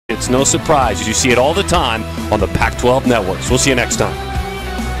it's no surprise as you see it all the time on the Pac-12 networks. We'll see you next time.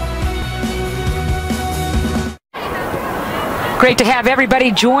 Great to have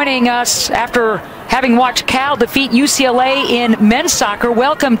everybody joining us after having watched Cal defeat UCLA in men's soccer.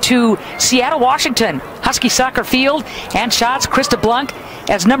 Welcome to Seattle, Washington, Husky Soccer Field and shots. Krista Blunk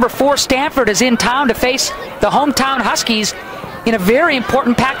as number 4 Stanford is in town to face the hometown Huskies in a very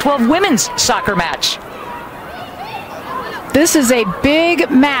important Pac-12 women's soccer match. This is a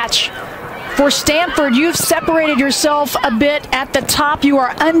big match for Stanford. You've separated yourself a bit at the top. You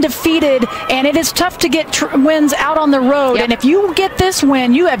are undefeated, and it is tough to get wins out on the road. Yep. And if you get this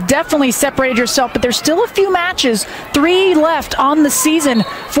win, you have definitely separated yourself. But there's still a few matches, 3 left on the season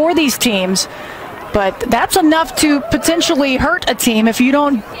for these teams. But that's enough to potentially hurt a team if you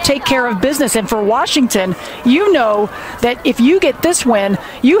don't take care of business. And for Washington, you know that if you get this win,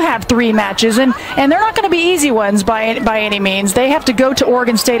 you have 3 matches. And they're not going to be easy ones by any means. They have to go to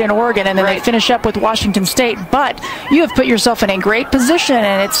Oregon State and Oregon, and then they finish up with Washington State. But you have put yourself in a great position,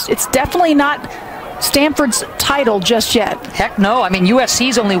 and it's definitely not Stanford's title just yet. Heck no. I mean,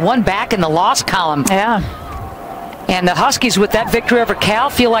 USC's only 1 back in the loss column. Yeah. And the Huskies, with that victory over Cal,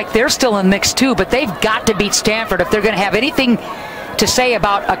 feel like they're still in the mix too, but they've got to beat Stanford if they're going to have anything to say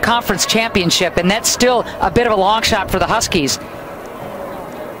about a conference championship, and that's still a bit of a long shot for the Huskies.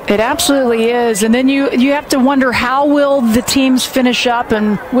 It absolutely is. And then you have to wonder, how will the teams finish up?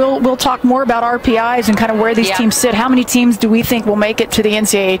 And we'll talk more about RPIs and kind of where these teams sit. How many teams do we think will make it to the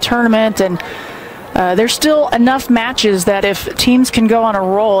NCAA tournament? And there's still enough matches that if teams can go on a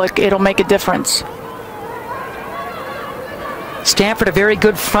roll, it'll make a difference. Stanford, a very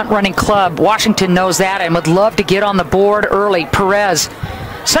good front-running club. Washington knows that and would love to get on the board early. Perez,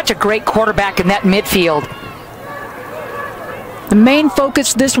 such a great quarterback in that midfield. The main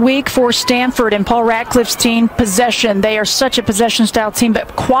focus this week for Stanford and Paul Ratcliffe's team, possession. They are such a possession-style team,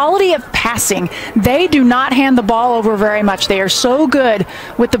 but quality of passing. They do not hand the ball over very much. They are so good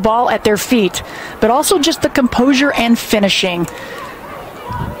with the ball at their feet, but also just the composure and finishing.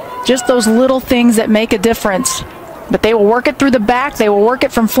 Just those little things that make a difference. But they will work it through the back. They will work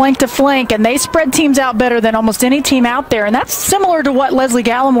it from flank to flank, and they spread teams out better than almost any team out there. And that's similar to what Leslie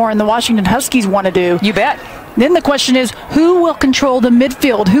Gallimore and the Washington Huskies want to do. You bet. Then the question is, who will control the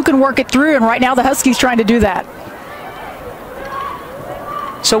midfield? Who can work it through? And right now the Huskies trying to do that.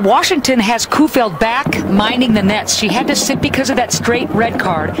 So Washington has Kufeld back minding the nets. She had to sit because of that straight red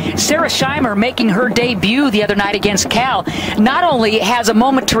card. Sarah Scheimer making her debut the other night against Cal not only has a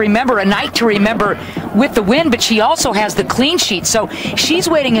moment to remember, a night to remember with the win, but she also has the clean sheet. So she's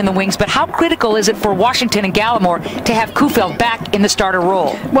waiting in the wings. But how critical is it for Washington and Gallimore to have Kufeld back in the starter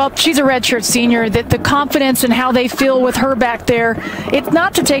role? Well, she's a redshirt senior. The confidence and how they feel with her back there, it's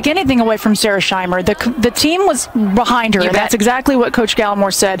not to take anything away from Sarah Scheimer. The team was behind her. That's exactly what Coach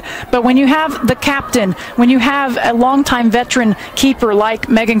Gallimore said. But when you have the captain, when you have a longtime veteran keeper like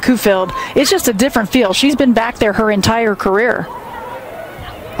Megan Kufeld, it's just a different feel. She's been back there her entire career.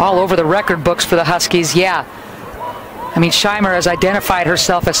 All over the record books for the Huskies, yeah. I mean, Scheimer has identified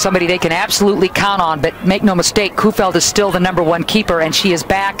herself as somebody they can absolutely count on, but make no mistake, Kufeld is still the #1 keeper, and she is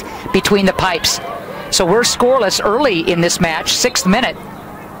back between the pipes. So we're scoreless early in this match, 6th minute.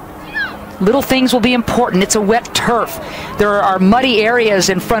 Little things will be important. It's a wet turf. There are muddy areas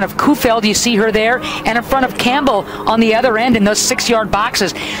in front of Kufeld. You see her there, and in front of Campbell on the other end in those 6-yard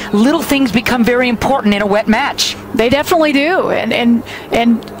boxes. Little things become very important in a wet match. They definitely do, and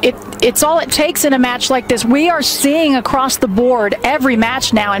it's all it takes in a match like this. We are seeing across the board every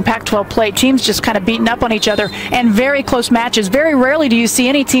match now in Pac-12 play, teams just kind of beating up on each other, and very close matches. Very rarely do you see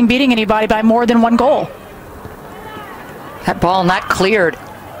any team beating anybody by more than 1 goal. That ball not cleared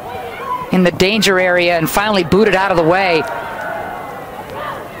in the danger area and finally booted out of the way.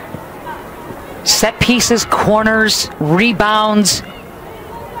 Set pieces, corners, rebounds.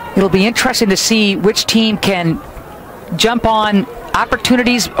 It'll be interesting to see which team can jump on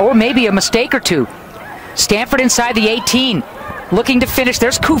opportunities or maybe a mistake or two. Stanford inside the 18, looking to finish.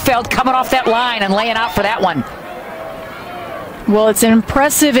 There's Kufeld coming off that line and laying out for that one. Well, it's an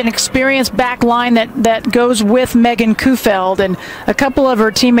impressive and experienced back line that goes with Megan Kufeld, and a couple of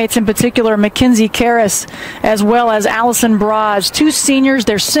her teammates in particular, Mackenzie Karras as well as Allison Braz, 2 seniors.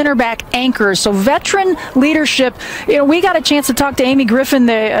 They're center back anchors, so veteran leadership. You know, we got a chance to talk to Amy Griffin,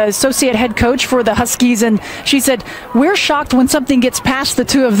 the associate head coach for the Huskies, and she said, we're shocked when something gets past the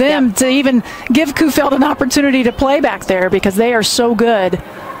 2 of them to even give Kufeld an opportunity to play back there because they are so good.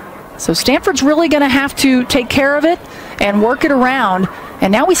 So Stanford's really going to have to take care of it and work it around.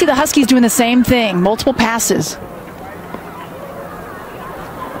 And now we see the Huskies doing the same thing, multiple passes.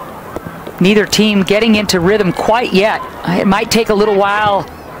 Neither team getting into rhythm quite yet. It might take a little while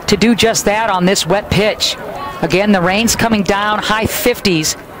to do just that on this wet pitch. Again, the rain's coming down, high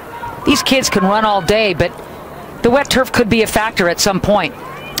 50s. These kids can run all day, but the wet turf could be a factor at some point.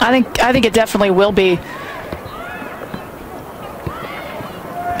 I think it definitely will be.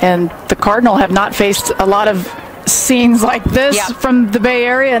 And the Cardinal have not faced a lot of scenes like this from the Bay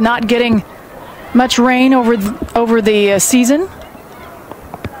Area, not getting much rain over the season.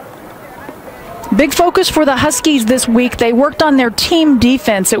 Big focus for the Huskies this week. They worked on their team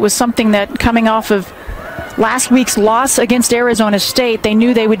defense. It was something that, coming off of last week's loss against Arizona State, they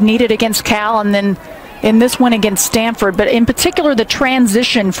knew they would need it against Cal, and then in this one against Stanford. But in particular, the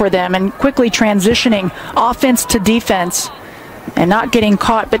transition for them and quickly transitioning offense to defense and not getting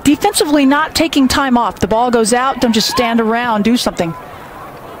caught. But defensively, not taking time off. The ball goes out, don't just stand around, do something.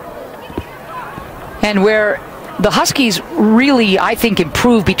 And where the Huskies really, I think,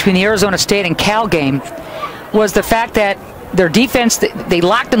 improved between the Arizona State and Cal game was the fact that their defense, they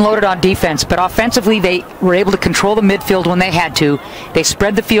locked and loaded on defense, but offensively they were able to control the midfield when they had to. They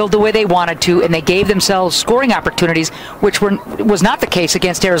spread the field the way they wanted to, and they gave themselves scoring opportunities, which was not the case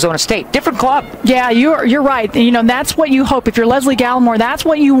against Arizona State. Different club. Yeah, you're right. You know, that's what you hope. If you're Leslie Gallimore, that's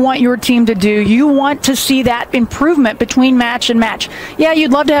what you want your team to do. You want to see that improvement between match and match. Yeah,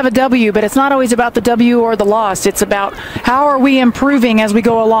 you'd love to have a W, but it's not always about the W or the loss. It's about how are we improving as we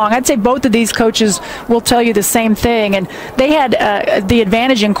go along. I'd say both of these coaches will tell you the same thing, and they had the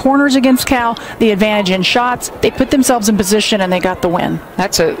advantage in corners against Cal, the advantage in shots. They put themselves in position and they got the win.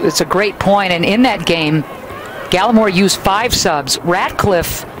 It's a great point. And in that game, Gallimore used 5 subs.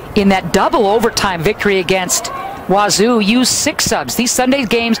 Ratcliffe, in that double overtime victory against Wazoo, used 6 subs. These Sunday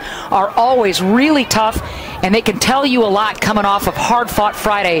games are always really tough, and they can tell you a lot coming off of hard-fought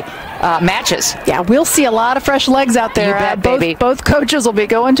Friday matches. Yeah, we'll see a lot of fresh legs out there. You bet, baby. Both coaches will be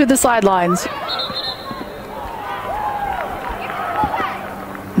going to the sidelines.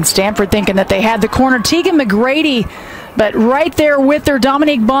 And Stanford thinking that they had the corner. Tegan McGrady, but right there with her,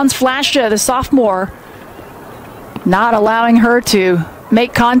 Dominique Bons-Flasha, the sophomore, not allowing her to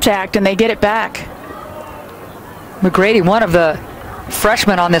make contact, and they get it back. McGrady, one of the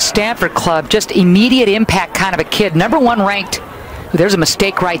freshmen on this Stanford club, just immediate impact kind of a kid. #1 ranked. There's a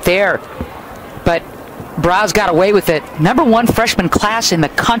mistake right there. But Browse got away with it. #1 freshman class in the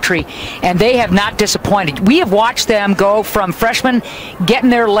country, and they have not disappointed. We have watched them go from freshmen getting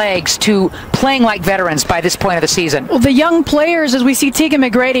their legs to playing like veterans by this point of the season. Well, the young players, as we see Tegan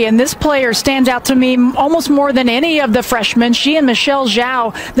McGrady, and this player stands out to me almost more than any of the freshmen. She and Michelle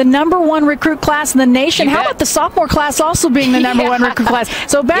Zhao, the #1 recruit class in the nation. How about the sophomore class also being the #1 recruit class?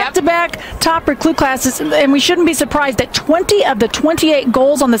 So back-to-back top recruit classes, and we shouldn't be surprised that 20 of the 28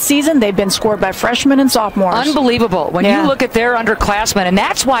 goals on the season, they've been scored by freshmen and sophomores. Unbelievable when you look at their underclassmen, and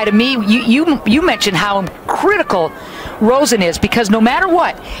that's why, to me, you mentioned how critical Rosen is, because no matter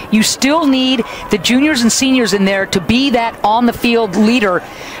what, you still need the juniors and seniors in there to be that on-the-field leader,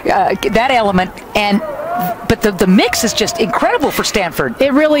 that element, but the mix is just incredible for Stanford.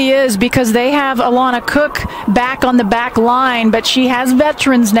 It really is, because they have Alana Cook back on the back line, but she has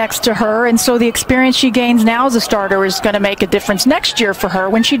veterans next to her, and so the experience she gains now as a starter is going to make a difference next year for her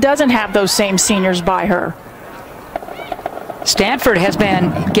when she doesn't have those same seniors by her. Stanford has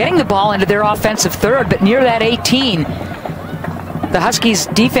been getting the ball into their offensive third, but near that 18, the Huskies'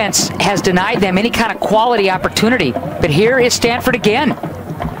 defense has denied them any kind of quality opportunity. But here is Stanford again.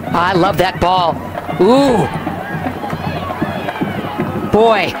 I love that ball. Ooh.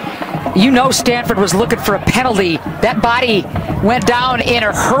 Boy, you know Stanford was looking for a penalty. That body went down in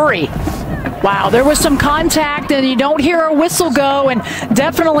a hurry. Wow, there was some contact, and you don't hear a whistle go, and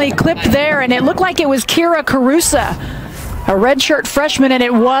definitely clipped there, and it looked like it was Kira Carusa, a redshirt freshman, and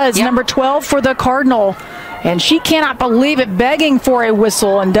it was number 12 for the Cardinal. And she cannot believe it, begging for a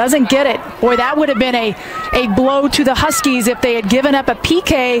whistle and doesn't get it. Boy, that would have been a blow to the Huskies if they had given up a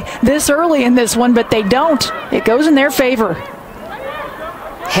PK this early in this one, but they don't. It goes in their favor.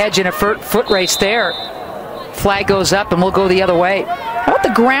 Hedge in a foot race there. Flag goes up, and we'll go the other way. How about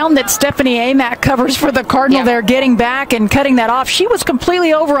the ground that Stephanie Amack covers for the Cardinal there, getting back and cutting that off? She was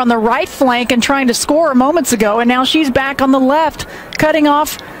completely over on the right flank and trying to score moments ago, and now she's back on the left, cutting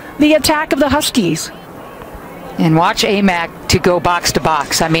off the attack of the Huskies. And watch Amack to go box to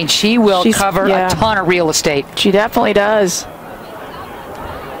box. I mean, she will cover a ton of real estate. She definitely does.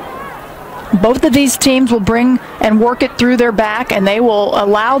 Both of these teams will bring and work it through their back, and they will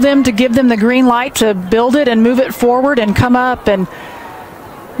allow them to give them the green light to build it and move it forward and come up. And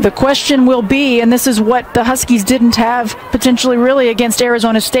the question will be, and this is what the Huskies didn't have potentially really against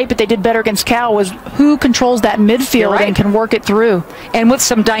Arizona State, but they did better against Cal, was who controls that midfield and can work it through. And with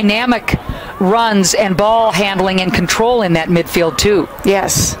some dynamic runs and ball handling and control in that midfield too.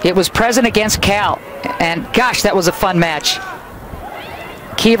 Yes. It was present against Cal, and gosh, that was a fun match.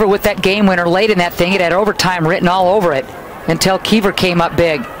 Kiever with that game winner late in that thing. It had overtime written all over it until Kiever came up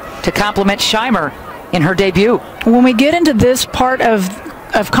big to complement Scheimer in her debut. When we get into this part of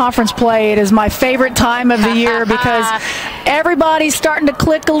conference play, it is my favorite time of the year because everybody's starting to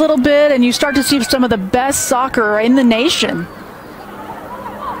click a little bit and you start to see some of the best soccer in the nation.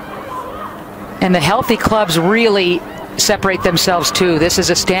 And the healthy clubs really separate themselves too. This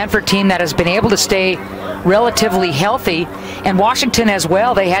is a Stanford team that has been able to stay relatively healthy, and Washington as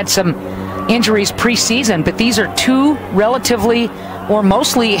well. They had some injuries preseason, but these are two relatively or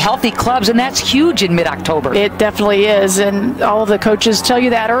mostly healthy clubs, and that's huge in mid-October. It definitely is, and all of the coaches tell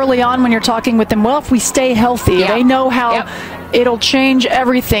you that early on when you're talking with them. Well, if we stay healthy, they know how it'll change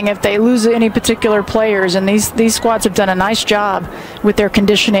everything if they lose any particular players, and these squads have done a nice job with their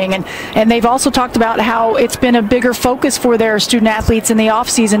conditioning, and they've also talked about how it's been a bigger focus for their student athletes in the off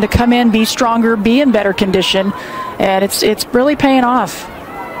season to come in, be stronger, be in better condition, and it's really paying off.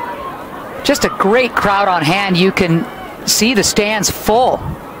 Just a great crowd on hand. You can see the stands full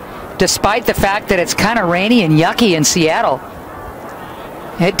despite the fact that it's kind of rainy and yucky in Seattle.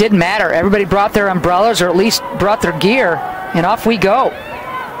 It didn't matter. Everybody brought their umbrellas, or at least brought their gear, and off we go.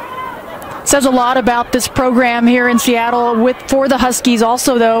 Says a lot about this program here in Seattle for the Huskies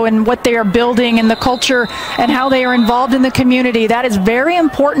also, though, and what they are building and the culture and how they are involved in the community. That is very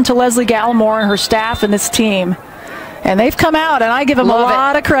important to Leslie Gallimore and her staff and this team. And they've come out, and I give them a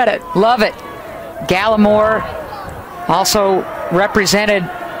lot of credit. Love it. Gallimore also represented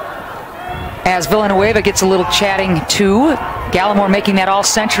as Villanueva gets a little chatting too. Gallimore making that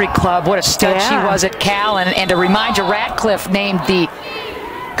all-century club. What a stud she was at Cal. And to remind you, Radcliffe named the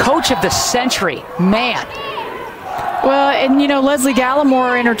coach of the century. Man. Well, and you know, Leslie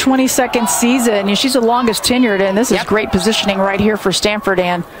Gallimore in her 22nd season, she's the longest tenured, and this is great positioning right here for Stanford.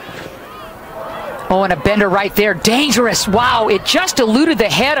 And oh, and a bender right there. Dangerous. Wow, it just eluded the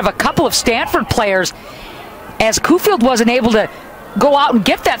head of a couple of Stanford players as Kufield wasn't able to go out and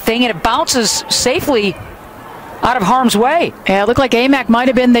get that thing, and it bounces safely out of harm's way. Yeah, it looked like Amac might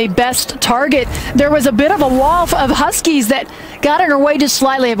have been the best target. There was a bit of a wall of Huskies that got in her way just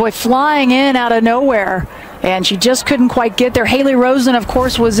slightly. A boy flying in out of nowhere, and she just couldn't quite get there. Haley Rosen, of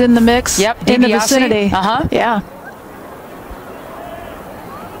course, was in the mix. Yep, in the vicinity. Yeah.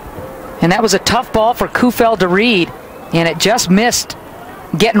 And that was a tough ball for Kufeld to read, and it just missed.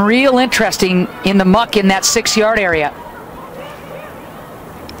 Getting real interesting in the muck in that 6-yard area.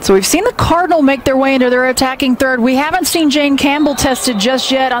 So we've seen the Cardinal make their way into their attacking third. We haven't seen Jane Campbell tested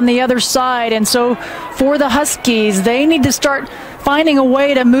just yet on the other side. And so for the Huskies, they need to start finding a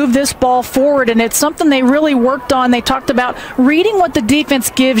way to move this ball forward. And it's something they really worked on. They talked about reading what the defense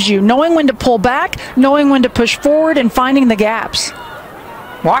gives you, knowing when to pull back, knowing when to push forward, and finding the gaps.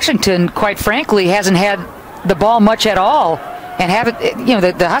 Washington, quite frankly, hasn't had the ball much at all. And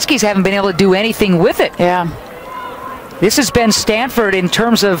the Huskies haven't been able to do anything with it. Yeah. This has been Stanford in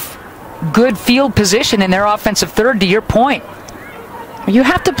terms of good field position in their offensive third, to your point. You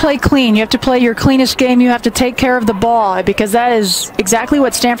have to play clean. You have to play your cleanest game. You have to take care of the ball, because that is exactly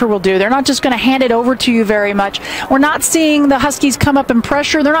what Stanford will do. They're not just going to hand it over to you very much. We're not seeing the Huskies come up and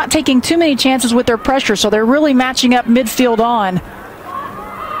pressure. They're not taking too many chances with their pressure, so they're really matching up midfield on.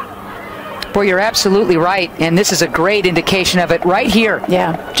 Boy, you're absolutely right, and this is a great indication of it right here.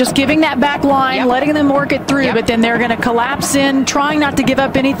 Yeah, just giving that back line, letting them work it through, but then they're going to collapse in, trying not to give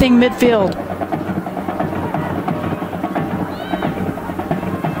up anything midfield.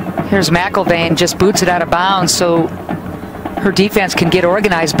 Here's McIlvain, just boots it out of bounds so her defense can get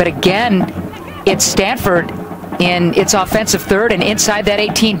organized. But again, it's Stanford in its offensive third and inside that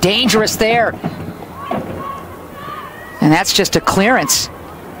 18. Dangerous there. And that's just a clearance.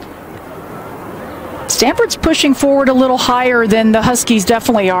 Stanford's pushing forward a little higher than the Huskies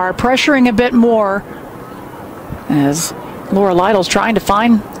definitely are, pressuring a bit more as Laura Lytle's trying to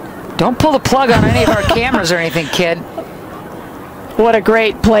find. Don't pull the plug on any of our cameras or anything, kid. What a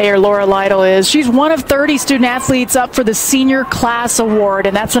great player Laura Lytle is. She's one of 30 student athletes up for the Senior Class Award,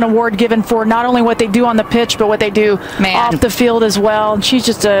 and that's an award given for not only what they do on the pitch, but what they do off the field as well. And she's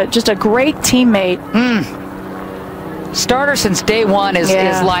just a great teammate. Starter since day one is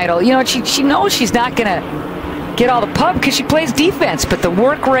Lytle. You know, she knows she's not going to get all the pub because she plays defense, but the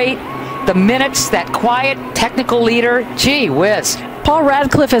work rate, the minutes, that quiet technical leader, gee whiz. Paul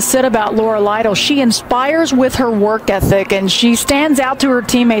Radcliffe has said about Laura Lytle, she inspires with her work ethic, and she stands out to her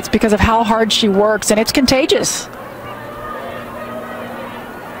teammates because of how hard she works, and it's contagious.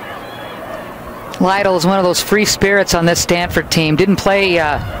 Lytle is one of those free spirits on this Stanford team. Didn't play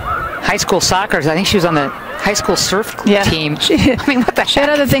high school soccer. I think she was on the high school surf team. I mean, what the heck? She had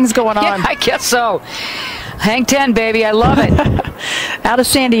other things going on. Yeah, I guess so. Hang 10, baby. I love it. Out of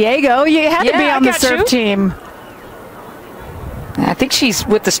San Diego. You had to be on the surf team. I think she's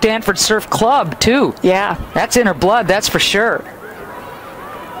with the Stanford Surf Club, too. Yeah. That's in her blood, that's for sure.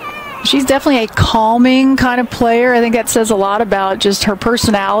 She's definitely a calming kind of player. I think that says a lot about just her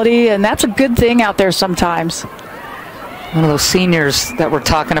personality, and that's a good thing out there sometimes. One of those seniors that we're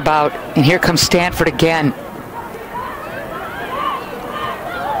talking about, and here comes Stanford again.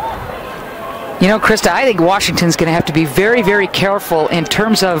 You know, Krista, I think Washington's going to have to be very, very careful in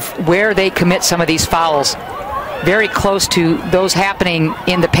terms of where they commit some of these fouls. Very close to those happening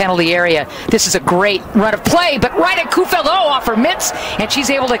in the penalty area. This is a great run of play, but right at Kufeld, off her mitts, and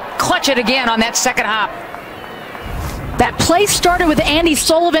she's able to clutch it again on that second hop. That play started with Andy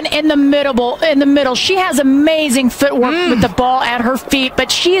Sullivan in the middle. She has amazing footwork with the ball at her feet,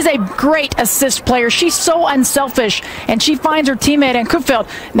 but she is a great assist player. She's so unselfish, and she finds her teammate in Kufeld.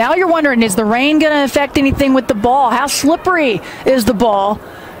 Now you're wondering, is the rain going to affect anything with the ball? How slippery is the ball?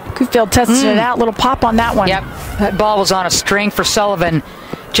 Kufeld tested it out. Little pop on that one. Yep, that ball was on a string for Sullivan.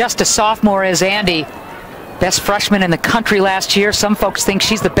 Just a sophomore is Andy. Best freshman in the country last year. Some folks think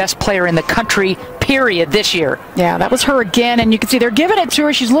she's the best player in the country, period, this year. Yeah, that was her again, and you can see they're giving it to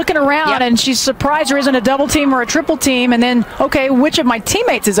her. She's looking around, and she's surprised there isn't a double team or a triple team, and then, okay, which of my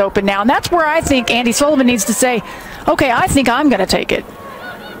teammates is open now? And that's where I think Andy Sullivan needs to say, okay, I think I'm going to take it.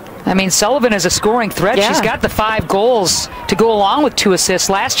 I mean, Sullivan is a scoring threat. Yeah. She's got the 5 goals to go along with 2 assists.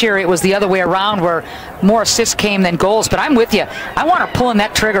 Last year, it was the other way around where more assists came than goals. But I'm with you. I want her pulling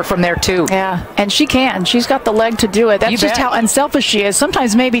that trigger from there, too. Yeah, and she can. She's got the leg to do it. That's just how unselfish she is.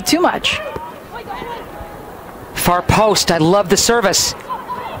 Sometimes maybe too much. Far post. I love the service.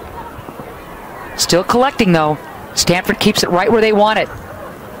 Still collecting, though. Stanford keeps it right where they want it.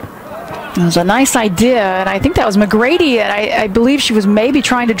 It was a nice idea, and I think that was McGrady, and I believe she was maybe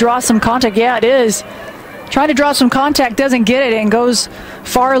trying to draw some contact. Yeah, it is. Trying to draw some contact, doesn't get it, and goes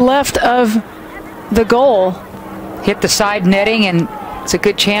far left of the goal. Hit the side netting, and it's a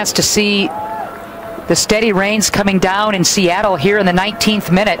good chance to see the steady rains coming down in Seattle here in the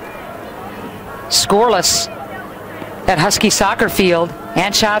 19th minute. Scoreless at Husky Soccer Field.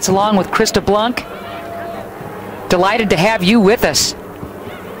 Anshots along with Krista Blunk. Delighted to have you with us.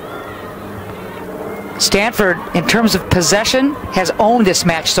 Stanford, in terms of possession, has owned this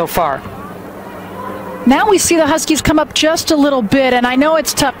match so far. Now we see the Huskies come up just a little bit, and I know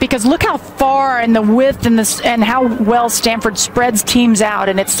it's tough because look how far and the width and how well Stanford spreads teams out,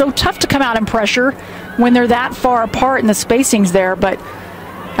 and it's so tough to come out and pressure when they're that far apart and the spacing's there. But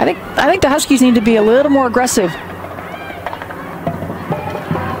I think the Huskies need to be a little more aggressive.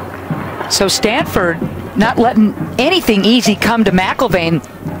 So Stanford not letting anything easy come to McIlvain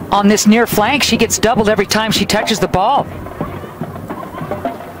on this near flank. She gets doubled every time she touches the ball.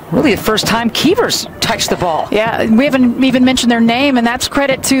 Really the first time Keevers touched the ball. Yeah, we haven't even mentioned their name, and that's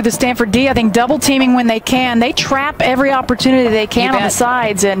credit to the Stanford D. I think double teaming when they can. They trap every opportunity they can on the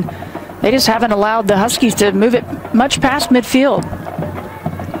sides, and they just haven't allowed the Huskies to move it much past midfield.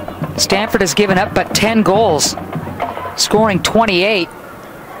 Stanford has given up but 10 goals, scoring 28.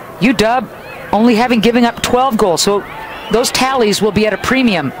 UW only having given up 12 goals, so those tallies will be at a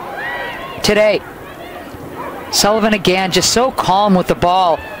premium today. Sullivan again, just so calm with the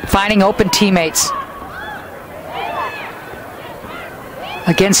ball, finding open teammates.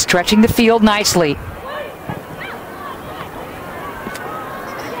 Again, stretching the field nicely.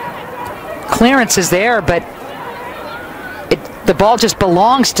 Clearance is there, but the ball just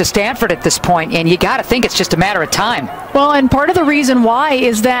belongs to Stanford at this point, and you got to think it's just a matter of time. Well, and part of the reason why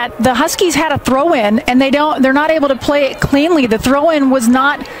is that the Huskies had a throw-in, and they're not able to play it cleanly. The throw-in was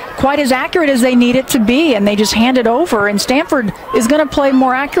not quite as accurate as they need it to be, and they just hand it over, and Stanford is going to play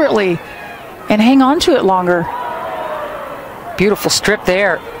more accurately and hang on to it longer. Beautiful strip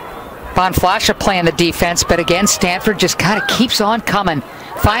there. Von Flasche playing the defense, but again, Stanford just kind of keeps on coming,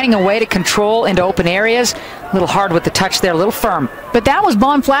 finding a way to control into open areas. A little hard with the touch there, a little firm. But that was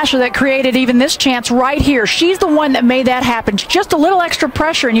Von Flasche that created even this chance right here. She's the one that made that happen. Just a little extra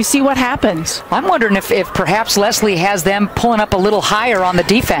pressure, and you see what happens. I'm wondering if perhaps Leslie has them pulling up a little higher on the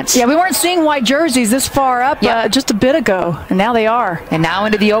defense. Yeah, we weren't seeing white jerseys this far up just a bit ago, and now they are. And now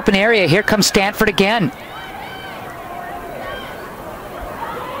into the open area. Here comes Stanford again.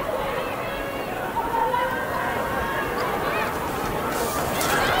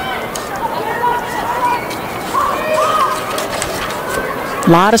 A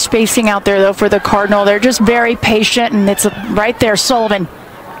lot of spacing out there, though, for the Cardinal. They're just very patient, and it's right there, Sullivan.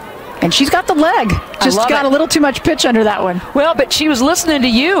 And she's got the leg. Just got a little too much pitch under that one. Well, but she was listening to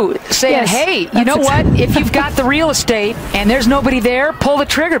you saying, yes, hey, you know what? If you've got the real estate and there's nobody there, pull the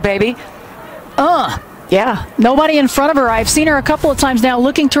trigger, baby. Yeah, nobody in front of her. I've seen her a couple of times now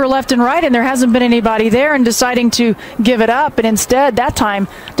looking to her left and right, and there hasn't been anybody there, and deciding to give it up. And instead, that time,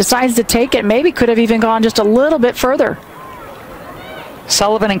 decides to take it. Maybe could have even gone just a little bit further.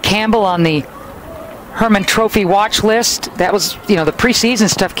 Sullivan and Campbell on the Herman Trophy watch list. That was, the preseason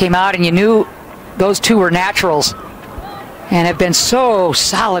stuff came out, and you knew those two were naturals and have been so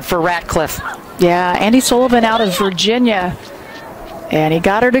solid for Ratcliffe. Yeah, Andy Sullivan out of Virginia. And he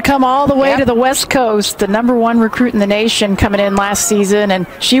got her to come all the way to the West Coast, the #1 recruit in the nation coming in last season. And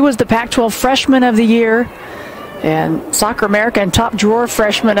she was the Pac-12 Freshman of the Year and Soccer American top drawer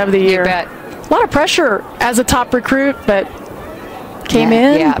Freshman of the Year. You bet. A lot of pressure as a top recruit, but came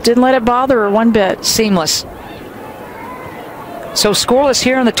in, didn't let it bother her one bit. Seamless. So scoreless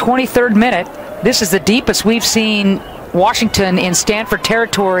here in the 23rd minute. This is the deepest we've seen Washington in Stanford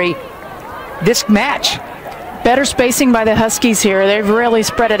territory this match. Better spacing by the Huskies here. They've really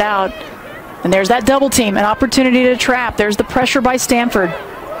spread it out. And there's that double team, an opportunity to trap. There's the pressure by Stanford.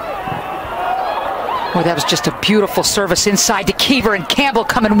 Oh, that was just a beautiful service inside to Keever, and Campbell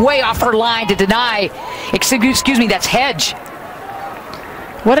coming way off her line to deny. Excuse me, that's Hedge.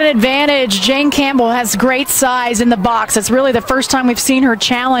 What an advantage. Jane Campbell has great size in the box. It's really the first time we've seen her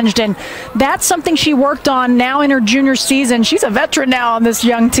challenged, and that's something she worked on now in her junior season. She's a veteran now on this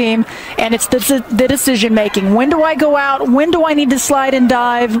young team, and it's the decision making. When do I go out? When do I need to slide and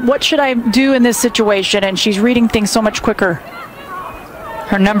dive? What should I do in this situation? And she's reading things so much quicker.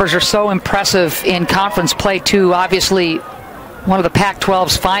 Her numbers are so impressive in conference play, too. Obviously, one of the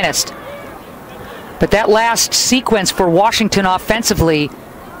Pac-12's finest. But that last sequence for Washington offensively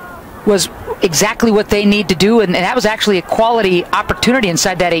was exactly what they need to do, and that was actually a quality opportunity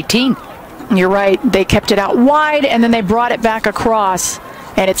inside that 18. You're right. They kept it out wide, and then they brought it back across.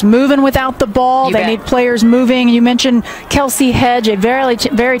 And it's moving without the ball. They need players moving. You mentioned Kelsey Hedge, a very,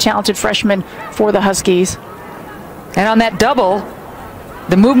 very talented freshman for the Huskies. And on that double,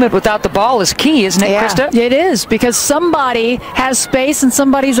 the movement without the ball is key, isn't it, Krista? It is, because somebody has space and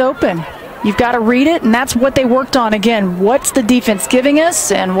somebody's open. You've got to read it, and that's what they worked on. Again, what's the defense giving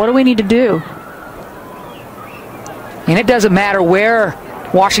us, and what do we need to do? And it doesn't matter where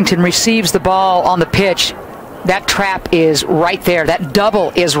Washington receives the ball on the pitch. That trap is right there. That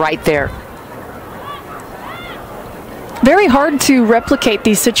double is right there. Very hard to replicate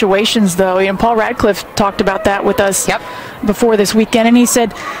these situations, though. Paul Radcliffe talked about that with us before this weekend, and he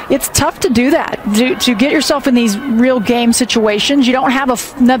said it's tough to do that, to get yourself in these real game situations. You don't have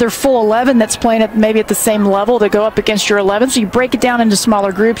another full 11 that's playing maybe at the same level to go up against your 11, so you break it down into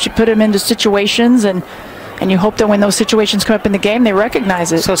smaller groups, you put them into situations, and you hope that when those situations come up in the game, they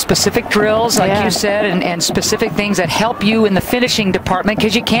recognize it. So specific drills, like you said, and specific things that help you in the finishing department,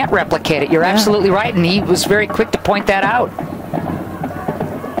 because you can't replicate it. You're absolutely right, and he was very quick to point that out.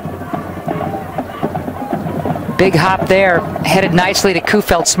 Big hop there, headed nicely to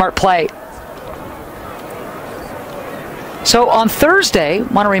Kufeld. Smart play. So on Thursday,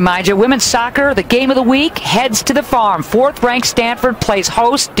 want to remind you, women's soccer, the game of the week, heads to the Farm. 4th-ranked Stanford plays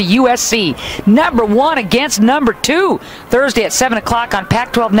host to USC. #1 against #2. Thursday at 7 o'clock on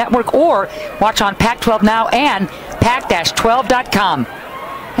Pac-12 Network, or watch on Pac-12 Now and pac-12.com.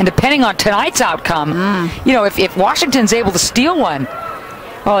 And depending on tonight's outcome, if Washington's able to steal one,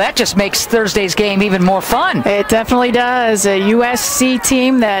 that just makes Thursday's game even more fun. It definitely does. A USC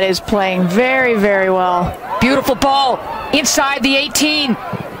team that is playing very, very well. Beautiful ball inside the 18.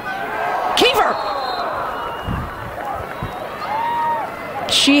 Keever.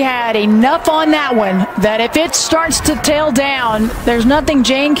 She had enough on that one that if it starts to tail down, there's nothing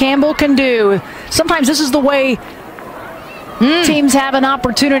Jane Campbell can do. Sometimes this is the way teams have an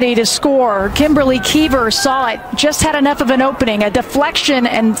opportunity to score. Kimberly Keever saw it, just had enough of an opening, a deflection,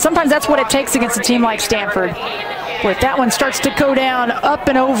 and sometimes that's what it takes against a team like Stanford. But that one starts to go down, up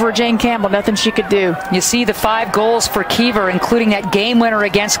and over Jane Campbell, nothing she could do. You see the 5 goals for Keever, including that game winner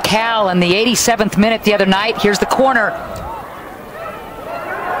against Cal in the 87th minute the other night. Here's the corner.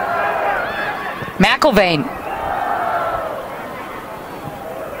 McIlvain.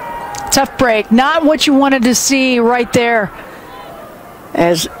 Tough break, not what you wanted to see right there.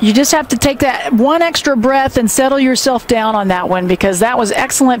 As you just have to take that one extra breath and settle yourself down on that one, because that was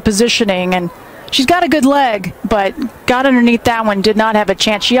excellent positioning, and she's got a good leg, but got underneath that one, did not have a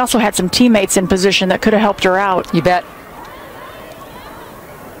chance. She also had some teammates in position that could have helped her out. You bet.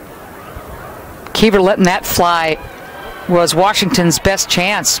 Keever letting that fly was Washington's best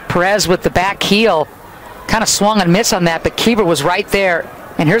chance. Perez with the back heel kind of swung and missed on that, but Keever was right there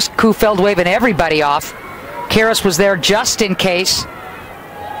And here's Kufeld waving everybody off. Karras was there just in case.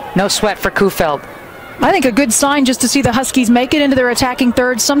 No sweat for Kufeld. I think a good sign just to see the Huskies make it into their attacking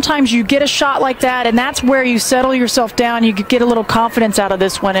third. Sometimes you get a shot like that, and that's where you settle yourself down. You get a little confidence out of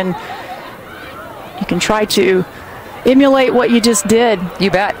this one, and you can try to emulate what you just did.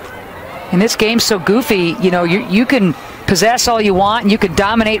 You bet. And this game's so goofy, you know, you can possess all you want, and you can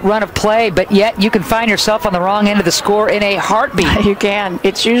dominate run of play, but yet you can find yourself on the wrong end of the score in a heartbeat. You can.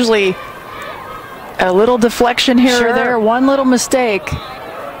 It's usually a little deflection here or there, one little mistake.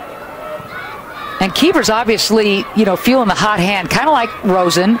 And keepers obviously, you know, feeling the hot hand, kind of like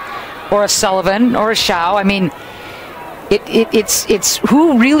Rosen or a Sullivan or a Shao. I mean, it's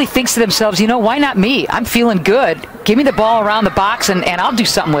who really thinks to themselves, you know, why not me? I'm feeling good. Give me the ball around the box and I'll do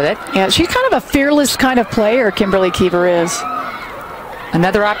something with it. Yeah, she's kind of a fearless kind of player, Kimberly Keever is.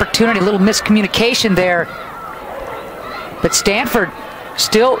 Another opportunity, a little miscommunication there. But Stanford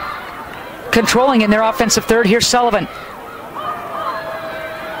still controlling in their offensive third. Here's Sullivan.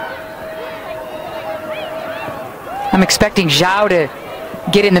 I'm expecting Zhao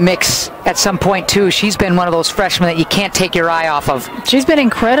to get in the mix at some point, too. She's been one of those freshmen that you can't take your eye off of. She's been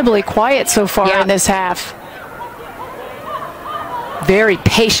incredibly quiet so far in this half. Very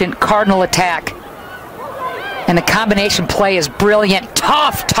patient Cardinal attack. And the combination play is brilliant.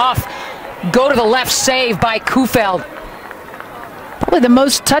 Tough. Go to the left save by Kufeld. Probably the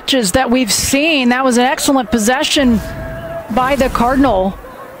most touches that we've seen. That was an excellent possession by the Cardinal.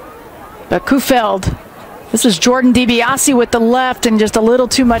 But Kufeld. This is Jordan DiBiase with the left, and just a little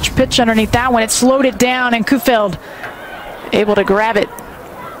too much pitch underneath that one. It slowed it down, and Kufeld able to grab it.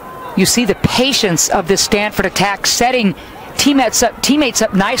 You see the patience of this Stanford attack, setting teammates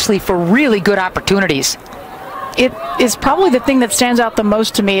up nicely for really good opportunities. It is probably the thing that stands out the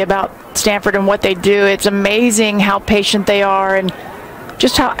most to me about Stanford and what they do. It's amazing how patient they are and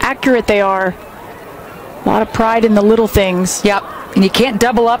just how accurate they are. A lot of pride in the little things. Yep. And you can't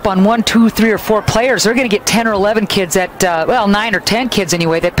double up on 1, 2, 3, or 4 players. They're going to get 10 or 11 kids that, well, 9 or 10 kids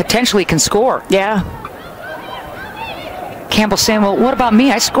anyway, that potentially can score. Yeah. Campbell saying, well, what about me?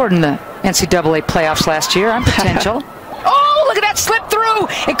 I scored in the NCAA playoffs last year. I'm potential. Oh, look at that slip through.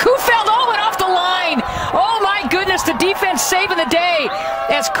 And Kufeld all went off the line. Oh, my goodness, the defense saving the day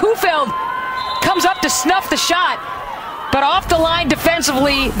as Kufeld comes up to snuff the shot. But off the line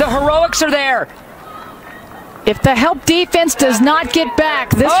defensively, the heroics are there. If the help defense does not get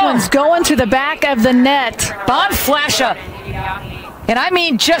back, this one's going to the back of the net. Bonflasha. And I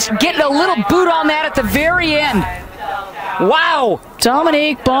mean just getting a little boot on that at the very end. Wow.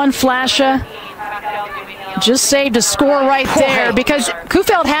 Dominique Bonflasha just saved a score right there because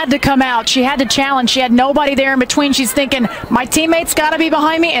Kufeld had to come out. She had to challenge. She had nobody there in between. She's thinking, my teammates got to be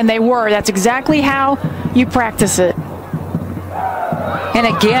behind me, and they were. That's exactly how you practice it. And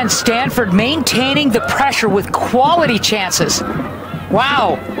again, Stanford maintaining the pressure with quality chances.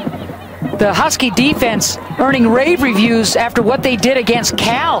 Wow. The Husky defense earning rave reviews after what they did against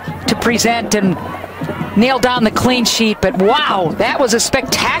Cal to present and nail down the clean sheet. But wow, that was a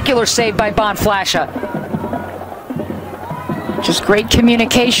spectacular save by Bonflasha. Just great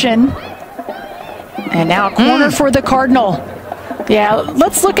communication. And now a corner for the Cardinal. Yeah,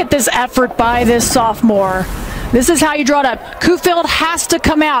 let's look at this effort by this sophomore. This is how you draw it up. Kufeld has to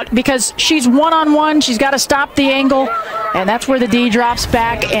come out because she's one-on-one. She's got to stop the angle, and that's where the D drops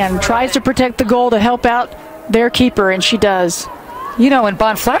back and tries to protect the goal to help out their keeper, and she does. You know, and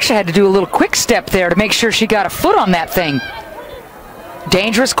Bonflasha had to do a little quick step there to make sure she got a foot on that thing.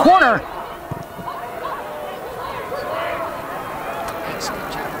 Dangerous corner.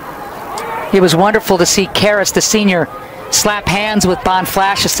 It was wonderful to see Karras, the senior, slap hands with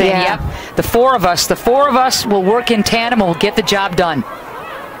Bonflasha, saying, yep, the four of us will work in tandem and we'll get the job done.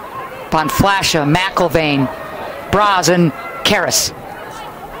 Bonflasha, McIlvain, Braz, and Karras.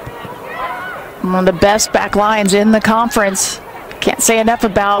 One of the best back lines in the conference. Can't say enough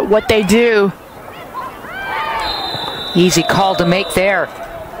about what they do. Easy call to make there.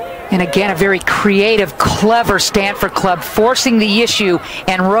 And again, a very creative, clever Stanford club forcing the issue,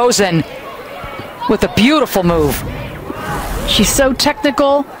 and Rosen with a beautiful move. She's so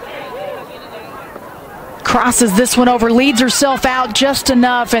technical. Crosses this one over, leads herself out just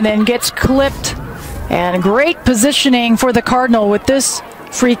enough, and then gets clipped. And great positioning for the Cardinal with this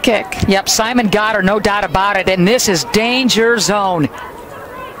free kick. Yep, Simon got her, no doubt about it. And this is danger zone.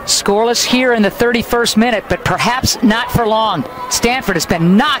 Scoreless here in the 31st minute, but perhaps not for long. Stanford has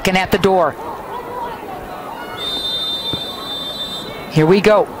been knocking at the door. Here we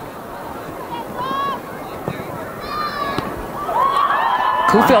go.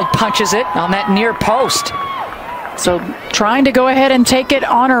 Kufeld punches it on that near post. So trying to go ahead and take it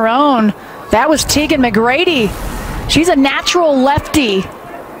on her own. That was Tegan McGrady. She's a natural lefty.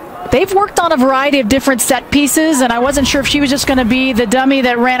 They've worked on a variety of different set pieces, and I wasn't sure if she was just going to be the dummy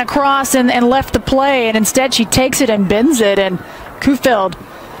that ran across and left the play, and instead she takes it and bends it, and Kufeld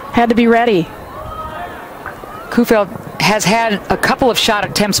had to be ready. Kufeld has had a couple of shot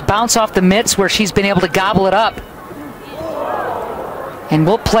attempts bounce off the mitts where she's been able to gobble it up. And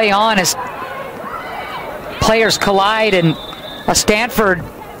we'll play on as players collide, and a Stanford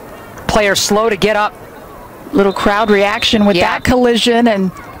player slow to get up. Little crowd reaction with that collision,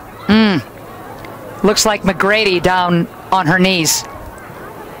 and looks like McGrady down on her knees.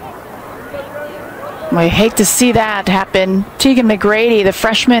 I hate to see that happen. Tegan McGrady, the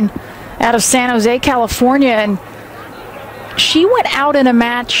freshman out of San Jose, California, and she went out in a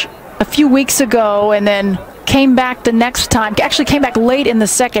match a few weeks ago and then came back the next time. Actually came back late in the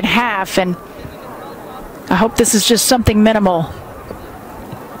second half, and I hope this is just something minimal.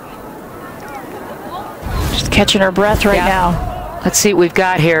 Just catching her breath right now. Let's see what we've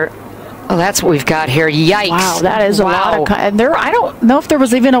got here. Oh, that's what we've got here. Yikes. Wow, that is a lot of... And there, I don't know if there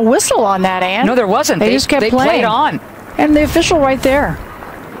was even a whistle on that, Ann. No, there wasn't. They just kept playing. Played on. And the official right there.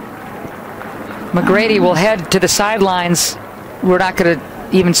 McGrady will head to the sidelines. We're not going to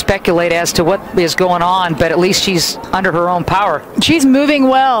even speculate as to what is going on, but at least she's under her own power. She's moving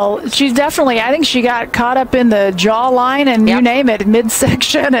well. She's definitely, I think she got caught up in the jaw line and you name it,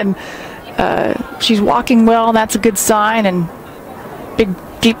 midsection, and she's walking well, and that's a good sign, and big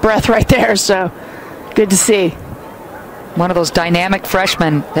deep breath right there, so good to see. One of those dynamic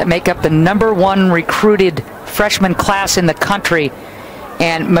freshmen that make up the #1 recruited freshman class in the country,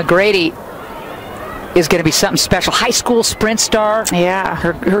 and McGrady is going to be something special. High school sprint star. Yeah.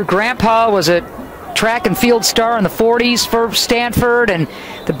 Her grandpa was a track and field star in the 40s for Stanford, and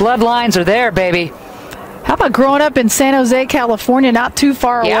the bloodlines are there, baby. How about growing up in San Jose, California, not too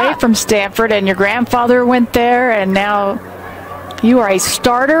far away from Stanford, and your grandfather went there, and now you are a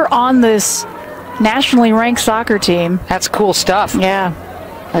starter on this nationally ranked soccer team. That's cool stuff. Yeah.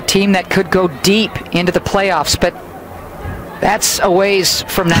 A team that could go deep into the playoffs, but that's a ways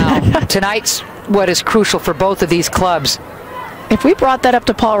from now. Tonight's what is crucial for both of these clubs. If we brought that up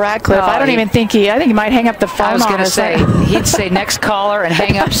to Paul Radcliffe, I don't even think I think he might hang up the phone. I was going to say, he'd say next caller and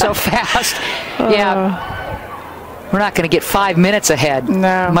hang up so fast. Yeah. We're not going to get 5 minutes ahead,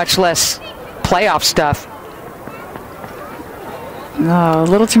 much less playoff stuff. No, a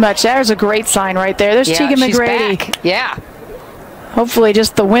little too much. There's a great sign right there. There's Tegan McGrady. Back. Yeah. Hopefully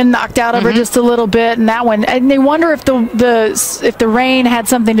just the wind knocked out of her just a little bit, and that one, and they wonder if the rain had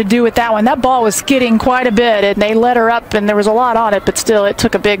something to do with that one. That ball was skidding quite a bit, and they let her up, and there was a lot on it, but still it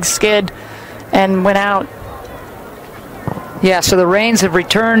took a big skid and went out. Yeah, so the rains have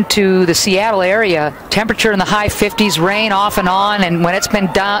returned to the Seattle area. Temperature in the high 50s, rain off and on, and when it's been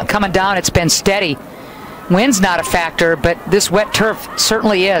coming down, it's been steady. Wind's not a factor, but this wet turf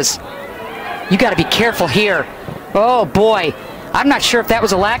certainly is. You got to be careful here. Oh boy, I'm not sure if that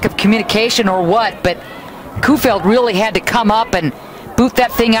was a lack of communication or what, but Kufeld really had to come up and boot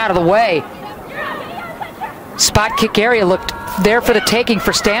that thing out of the way. Spot kick area looked there for the taking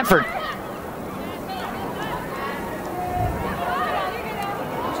for Stanford.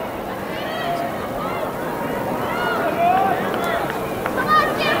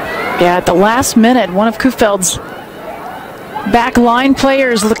 Yeah, at the last minute, one of Kufeld's back line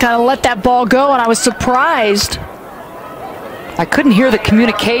players kind of let that ball go, and I was surprised. I couldn't hear the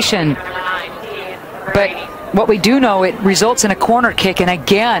communication, but what we do know, it results in a corner kick, and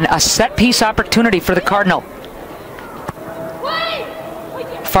again, a set-piece opportunity for the Cardinal.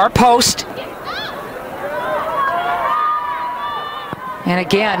 Far post. And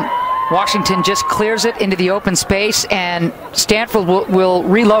again, Washington just clears it into the open space, and Stanford will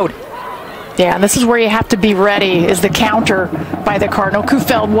reload. Yeah, and this is where you have to be ready, is the counter by the Cardinal.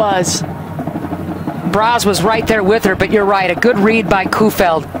 Kufeld was. Braz was right there with her, but you're right, a good read by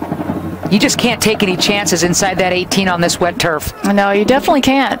Kufeld. You just can't take any chances inside that 18 on this wet turf. No, you definitely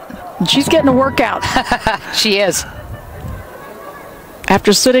can't. She's getting a workout. She is.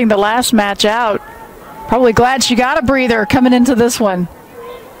 After sitting the last match out, probably glad she got a breather coming into this one.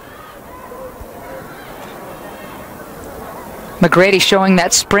 McGrady showing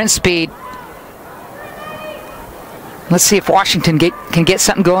that sprint speed. Let's see if Washington can get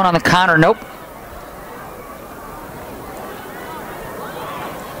something going on the counter. Nope.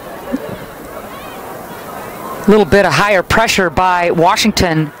 A little bit of higher pressure by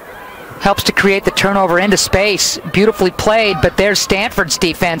Washington helps to create the turnover into space. Beautifully played, but there's Stanford's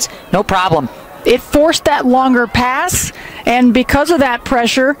defense. No problem. it forced that longer pass, and because of that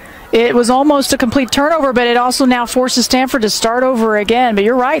pressure, it was almost a complete turnover, but it also now forces Stanford to start over again. But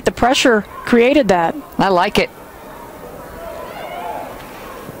you're right, the pressure created that. I like it.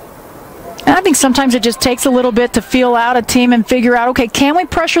 And I think sometimes it just takes a little bit to feel out a team and figure out, okay, can we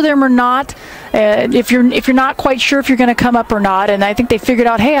pressure them or not? If you're not quite sure if you're going to come up or not, and I think they figured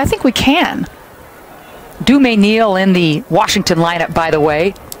out, hey, I think we can. Dume Neal in the Washington lineup, by the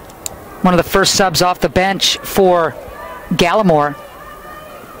way. One of the first subs off the bench for Gallimore.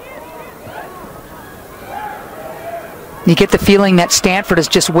 You get the feeling that Stanford is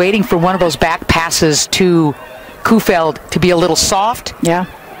just waiting for one of those back passes to Kufeld to be a little soft. Yeah.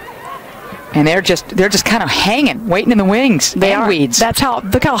 And they're just kind of hanging, waiting in the wings. They are. Weeds.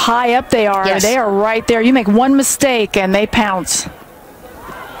 Look how high up they are. Yes. They are right there. You make one mistake and they pounce.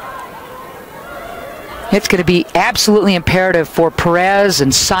 It's going to be absolutely imperative for Perez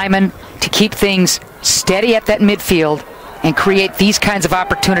and Simon to keep things steady at that midfield and create these kinds of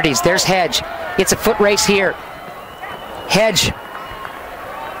opportunities. There's Hedge. It's a foot race here. Hedge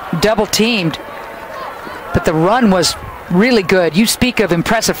double teamed, but the run was really good. You speak of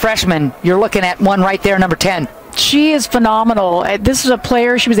impressive freshmen. You're looking at one right there, number 10. She is phenomenal. This is a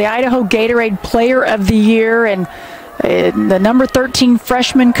player. She was the Idaho Gatorade Player of the Year, and the number 13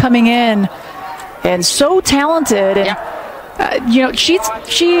 freshman coming in, and so talented. And she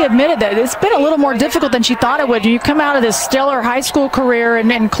admitted that it's been a little more difficult than she thought it would. You come out of this stellar high school career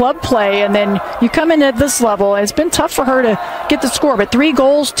and club play, and then you come in at this level, and it's been tough for her to get the score. But 3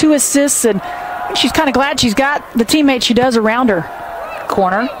 goals, 2 assists, and she's kind of glad she's got the teammates she does around her.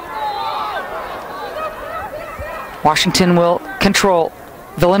 Corner. Washington will control.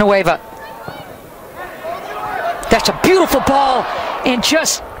 Villanueva. That's a beautiful ball, and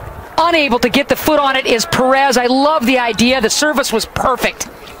just unable to get the foot on it is Perez. I love the idea. The service was perfect.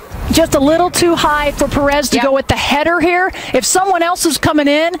 Just a little too high for Perez to go with the header here. If someone else is coming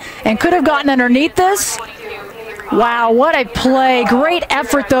in and could have gotten underneath this, wow, what a play. Great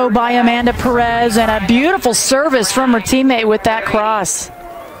effort, though, by Amanda Perez, and a beautiful service from her teammate with that cross.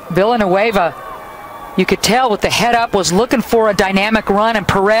 Villanueva, you could tell with the head up, was looking for a dynamic run, and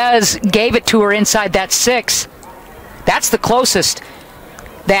Perez gave it to her inside that 6. That's the closest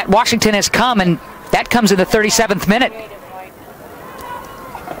that Washington has come, and that comes in the 37th minute.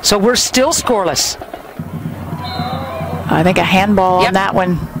 So we're still scoreless. I think a handball on that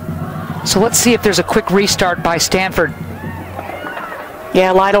one. So let's see if there's a quick restart by Stanford.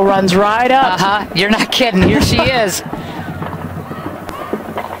 Yeah, Lytle runs right up. You're not kidding. Here she is.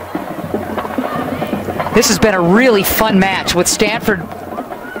 This has been a really fun match with Stanford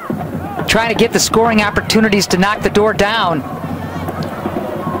trying to get the scoring opportunities to knock the door down.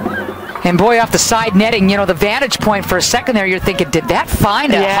 And boy, off the side netting, you know, the vantage point for a second there, you're thinking, did that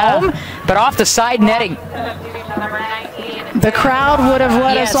find a home? But off the side netting. The crowd would have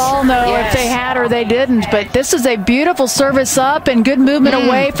let us all know if they had or they didn't. But this is a beautiful service up and good movement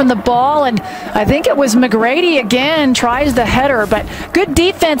away from the ball. And I think it was McGrady again tries the header. But good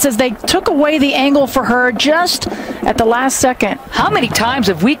defense as they took away the angle for her just at the last second. How many times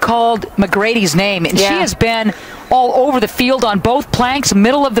have we called McGrady's name? And she has been all over the field on both planks,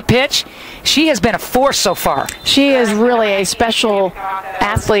 middle of the pitch. She has been a force so far. She is really a special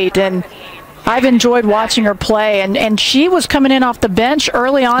athlete, and I've enjoyed watching her play. And she was coming in off the bench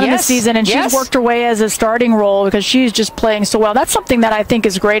early on in the season, and she's worked her way as a starting role because she's just playing so well. That's something that I think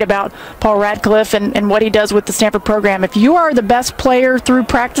is great about Paul Radcliffe and what he does with the Stanford program. If you are the best player through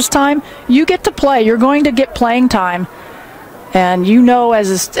practice time, you get to play. You're going to get playing time. And you know, as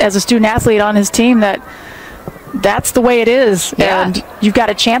a student athlete on his team, that's the way it is. And you've got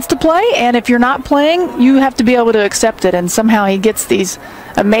a chance to play, and if you're not playing, you have to be able to accept it. And somehow he gets these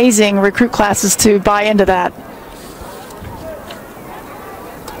amazing recruit classes to buy into that.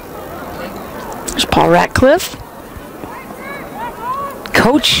 There's Paul Ratcliffe.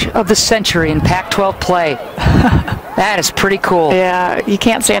 Coach of the century in Pac-12 play. That is pretty cool. Yeah, you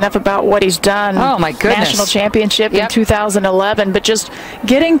can't say enough about what he's done. Oh, my goodness. National championship in 2011, but just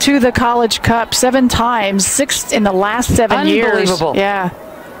getting to the College Cup 7 times, 6 in the last 7 years. Unbelievable. Yeah.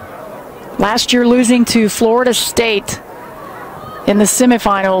 Last year losing to Florida State in the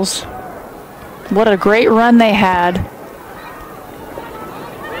semifinals. What a great run they had.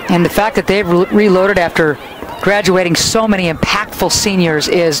 And the fact that they've reloaded after graduating so many impactful seniors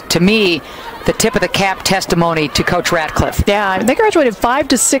is, to me, the tip of the cap testimony to Coach Ratcliffe. Yeah, they graduated 5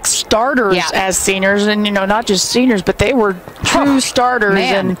 to 6 starters as seniors, and not just seniors, but they were true starters.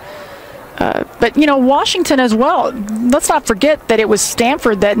 Man. And but Washington as well. Let's not forget that it was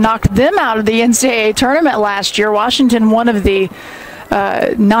Stanford that knocked them out of the NCAA tournament last year. Washington, one of the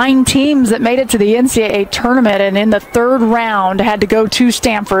 9 teams that made it to the NCAA tournament, and in the 3rd round had to go to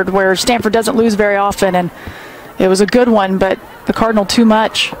Stanford, where Stanford doesn't lose very often, and it was a good one, but the Cardinal too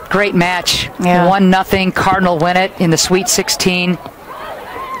much. Great match. Yeah. 1-0. Cardinal win it in the Sweet 16.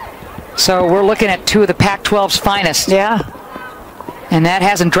 So we're looking at 2 of the Pac-12's finest. Yeah. And that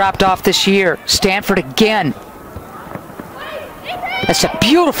hasn't dropped off this year. Stanford again. That's a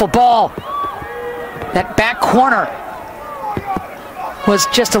beautiful ball. That back corner was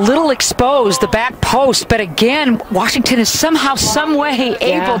just a little exposed, the back post, but again, Washington is somehow, some way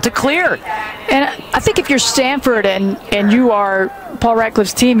able to clear. And I think if you're Stanford and you are Paul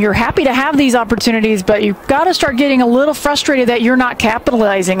Ratcliffe's team, you're happy to have these opportunities, but you've got to start getting a little frustrated that you're not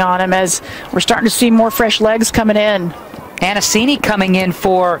capitalizing on them, as we're starting to see more fresh legs coming in. Anasini coming in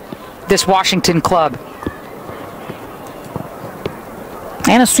for this Washington club.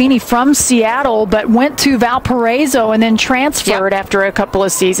 Anasini from Seattle, but went to Valparaiso and then transferred after a couple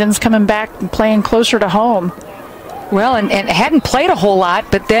of seasons, coming back and playing closer to home. Well, and hadn't played a whole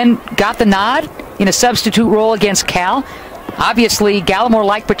lot, but then got the nod in a substitute role against Cal. Obviously, Gallimore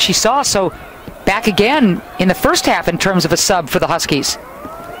liked what she saw, so back again in the first half in terms of a sub for the Huskies.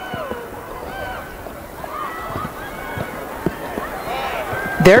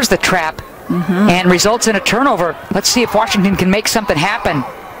 There's the trap. And results in a turnover. Let's see if Washington can make something happen.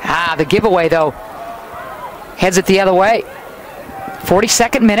 The giveaway, though, heads it the other way.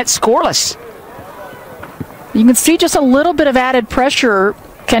 42nd minute, scoreless. You can see just a little bit of added pressure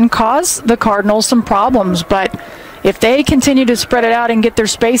can cause the Cardinals some problems, but if they continue to spread it out and get their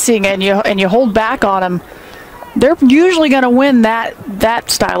spacing and you hold back on them, they're usually going to win that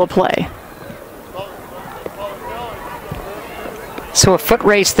style of play. So a foot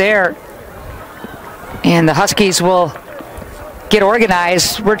race there. And the Huskies will get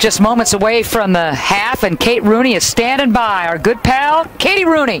organized. We're just moments away from the half, and Kate Rooney is standing by. Our good pal, Katie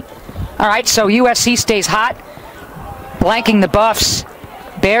Rooney. All right, so USC stays hot, blanking the Buffs.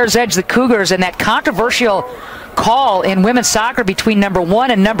 Bears edge the Cougars, and that controversial call in women's soccer between number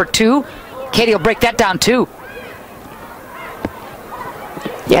 1 and number 2. Katie will break that down, too.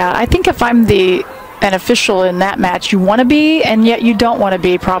 Yeah, I think if I'm an official in that match, you want to be, and yet you don't want to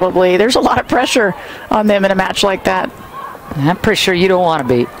be, probably. There's a lot of pressure on them in a match like that. I'm pretty sure you don't want to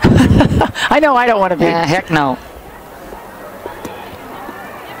be. I know I don't want to be. Heck no.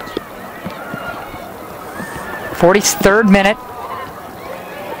 .43rd minute.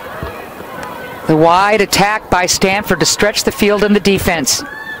 The wide attack by Stanford to stretch the field in the defense.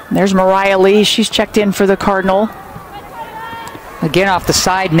 There's Mariah Lee. She's checked in for the Cardinal. Again off the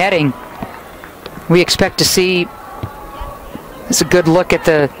side netting. We expect to see, it's a good look at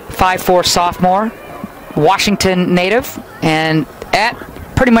the 5'4" sophomore, Washington native, and that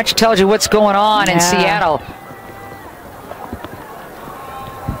pretty much tells you what's going on in Seattle.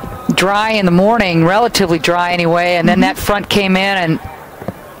 Dry in the morning, relatively dry anyway, and then that front came in and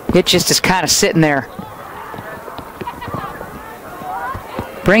it just is kind of sitting there.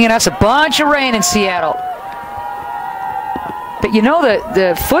 Bringing us a bunch of rain in Seattle. But you know,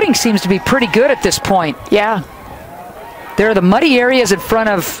 the footing seems to be pretty good at this point. Yeah. There are the muddy areas in front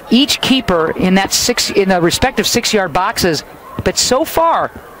of each keeper in the respective 6-yard boxes. But so far,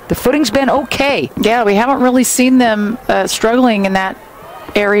 the footing's been okay. Yeah, we haven't really seen them struggling in that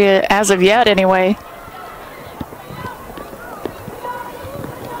area as of yet, anyway.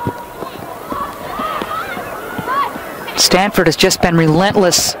 Stanford has just been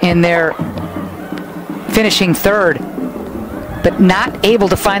relentless in their finishing third, but not able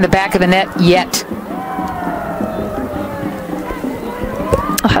to find the back of the net yet.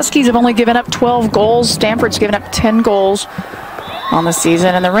 The Huskies have only given up 12 goals. Stanford's given up 10 goals on the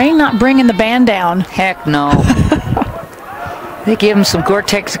season, and the rain not bringing the band down. Heck no. They give them some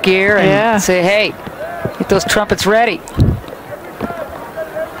Gore-Tex gear and say, hey, get those trumpets ready.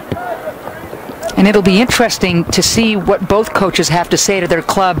 And it'll be interesting to see what both coaches have to say to their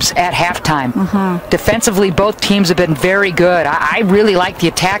clubs at halftime. Defensively, both teams have been very good. I really like the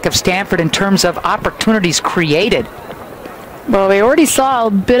attack of Stanford in terms of opportunities created. Well, we already saw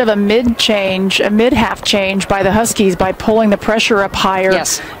a bit of a mid-half change by the Huskies by pulling the pressure up higher.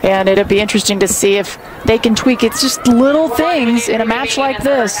 Yes. And it'll be interesting to see if they can tweak. It's just little things in a match like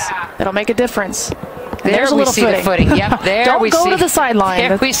this that'll make a difference. And There there's a we little see the footing. Yep, there Don't we go see. to the sideline.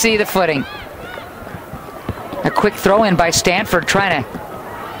 There we see the footing. A quick throw in by Stanford trying to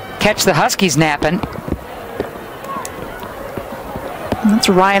catch the Huskies napping. That's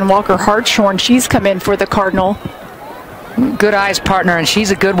Ryan Walker Hartshorn. She's come in for the Cardinal. Good eyes partner, and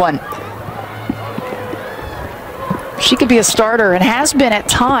she's a good one. She could be a starter and has been at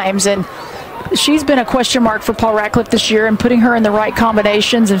times, and she's been a question mark for Paul Ratcliffe this year, and putting her in the right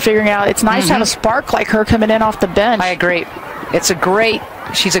combinations and figuring out it's nice to have a spark like her coming in off the bench. I agree.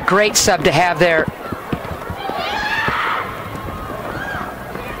 She's a great sub to have there.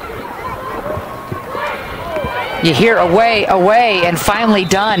 You hear away, and finally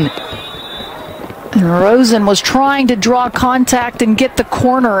done. And Rosen was trying to draw contact and get the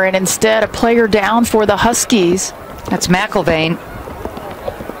corner, and instead a player down for the Huskies. That's McIlvaine.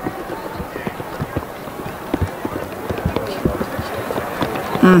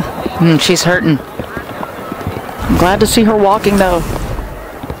 She's hurting. I'm glad to see her walking, though.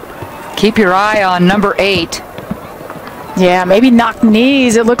 Keep your eye on number 8. Yeah, maybe knock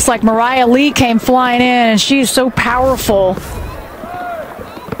knees. It looks like Mariah Lee came flying in, and she's so powerful.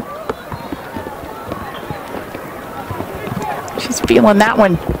 She's feeling that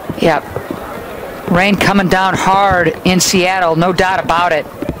one. Yep. Rain coming down hard in Seattle, no doubt about it.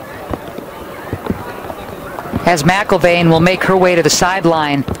 As McIlvaine will make her way to the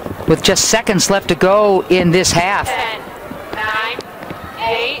sideline with just seconds left to go in this half. 10, 9,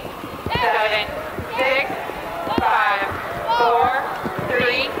 8, 7, 6, 5,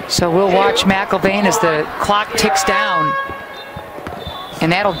 4, 3. So we'll watch McIlvaine as the clock ticks down.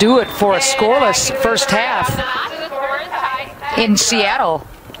 And that'll do it for a scoreless first half in Seattle.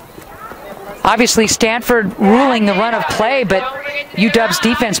 Obviously, Stanford ruling the run of play, but UW's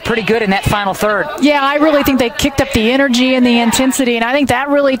defense pretty good in that final third. Yeah, I really think they kicked up the energy and the intensity, and I think that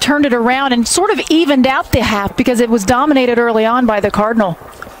really turned it around and sort of evened out the half because it was dominated early on by the Cardinal.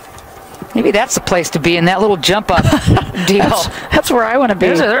 Maybe that's the place to be in that little jump up deal. That's where I want to be.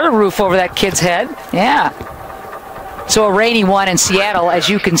 There's a roof over that kid's head. Yeah. So a rainy one in Seattle, as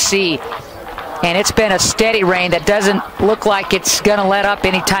you can see. And it's been a steady rain that doesn't look like it's going to let up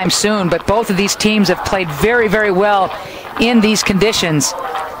anytime soon. But both of these teams have played very, very well in these conditions.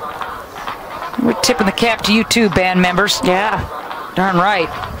 We're tipping the cap to you too, band members. Yeah. Darn right.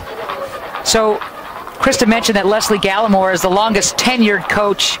 So Krista mentioned that Leslie Gallimore is the longest tenured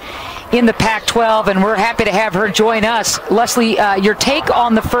coach in the Pac-12, and we're happy to have her join us. Leslie, your take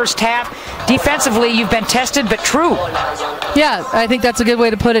on the first half. Defensively, you've been tested but true. Yeah, I think that's a good way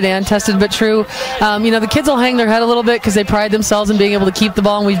to put it, Ann. Tested but true. The kids will hang their head a little bit because they pride themselves in being able to keep the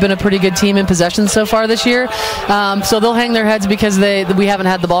ball, and we've been a pretty good team in possession so far this year. So they'll hang their heads because we haven't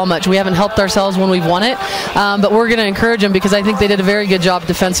had the ball much. We haven't helped ourselves when we've won it, but we're going to encourage them because I think they did a very good job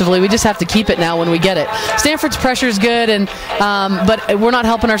defensively. We just have to keep it now when we get it. Stanford's pressure is good, but we're not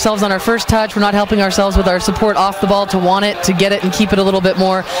helping ourselves on our first touch. We're not helping ourselves with our support off the ball to want it, to get it, and keep it a little bit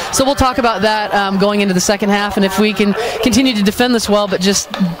more. So we'll talk about that going into the second half, and if we can continue to defend this well but just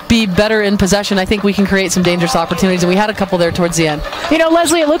be better in possession, I think we can create some dangerous opportunities, and we had a couple there towards the end.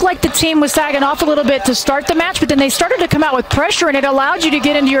 Leslie, it looked like the team was sagging off a little bit to start the match, but then they started to come out with pressure, and it allowed you to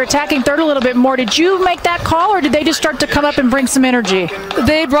get into your attacking third a little bit more. Did you make that call, or did they just start to come up and bring some energy?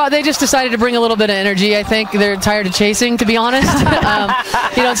 They just decided to bring a little bit of energy. I think they're tired of chasing, to be honest.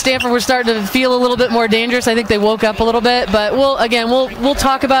 Stanford, we're starting to feel a little bit more dangerous. I think they woke up a little bit, but we'll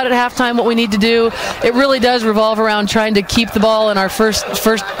talk about at halftime what we need to do. It really does revolve around trying to keep the ball in our first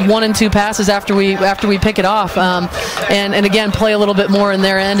 1 and 2 passes after we pick it off, and again play a little bit more in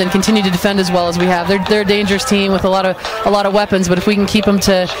their end and continue to defend as well as we have. They're a dangerous team with a lot of weapons, but if we can keep them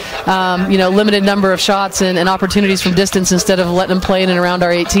to limited number of shots and opportunities from distance instead of letting them play in and around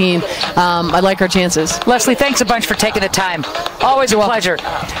our 18, I like our chances. Leslie, thanks a bunch for taking the time. Always a pleasure.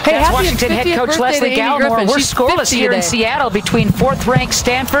 Hey, that's Washington head coach Leslie Gallimore. We're scoreless here in Seattle between 4th-ranked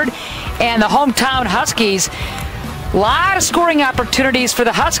Stanford and the hometown Huskies. A lot of scoring opportunities for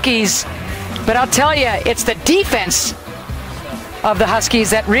the Huskies, but I'll tell you, it's the defense of the Huskies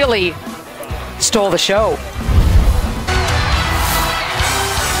that really stole the show.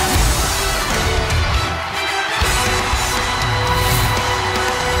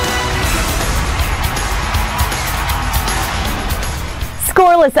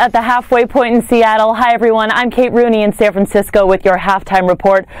 Scoreless at the halfway point in Seattle. Hi everyone, I'm Kate Rooney in San Francisco with your halftime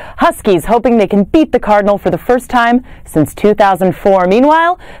report. Huskies hoping they can beat the Cardinal for the first time since 2004.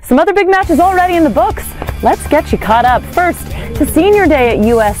 Meanwhile, some other big matches already in the books. Let's get you caught up. First, to senior day at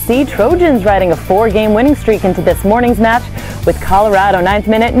USC, Trojans riding a 4-game winning streak into this morning's match with Colorado. 9th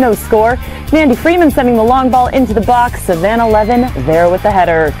minute, no score. Mandy Freeman sending the long ball into the box. Savannah Levin there with the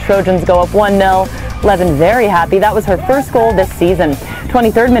header. Trojans go up 1-0. Levin very happy. That was her first goal this season.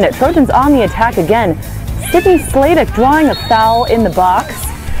 23rd minute, Trojans on the attack again. Sydney Sladek drawing a foul in the box.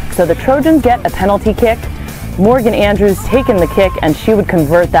 So the Trojans get a penalty kick. Morgan Andrews taking the kick, and she would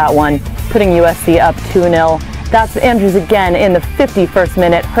convert that one, putting USC up 2-0. That's Andrews again in the 51st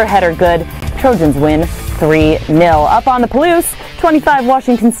minute. Her header good. Trojans win 3-0. Up on the Palouse, 25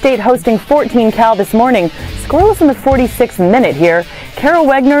 Washington State hosting 14 Cal this morning. Scoreless in the 46th minute here. Carol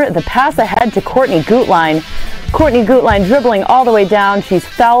Wegner, the pass ahead to Courtney Gutlein. Courtney Gutlein dribbling all the way down. She's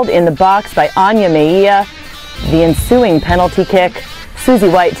fouled in the box by Anya Mejia. The ensuing penalty kick. Susie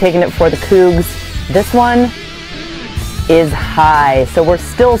White taking it for the Cougs. This one is high, so we're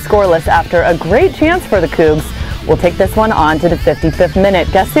still scoreless after a great chance for the Cougs. We'll take this one on to the 55th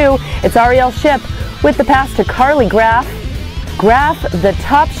minute. Guess who? It's Ariel Shipp with the pass to Carly Graff. Graff, the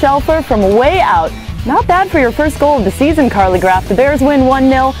top shelfer from way out. Not bad for your first goal of the season, Carly Graff. The Bears win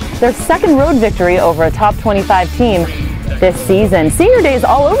 1-0, their second road victory over a top 25 team this season. Senior Days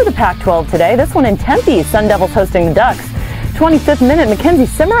all over the Pac-12 today. This one in Tempe, Sun Devils hosting the Ducks. 25th minute, Mackenzie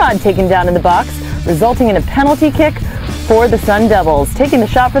Simmerod taken down in the box, resulting in a penalty kick for the Sun Devils. Taking the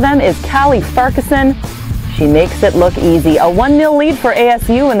shot for them is Callie Farquharson. She makes it look easy. A 1-0 lead for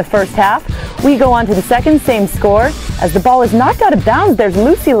ASU in the first half. We go on to the second, same score. As the ball is knocked out of bounds, there's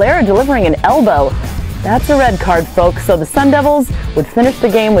Lucy Lara delivering an elbow. That's a red card, folks. So the Sun Devils would finish the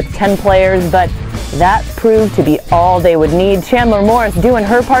game with 10 players, but that proved to be all they would need. Chandler Morris doing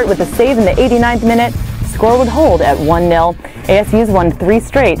her part with a save in the 89th minute. Score would hold at 1-0. ASU's won 3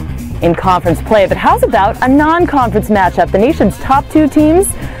 straight in conference play. But how's about a non-conference matchup? The nation's top 2 teams,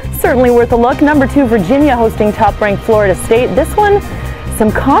 certainly worth a look. Number 2, Virginia hosting top-ranked Florida State. This one,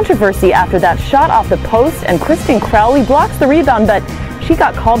 some controversy after that shot off the post, and Kristen Crowley blocks the rebound, but she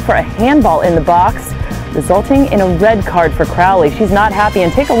got called for a handball in the box, resulting in a red card for Crowley. She's not happy,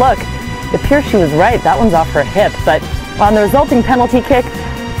 and take a look. It appears she was right. That one's off her hip. But on the resulting penalty kick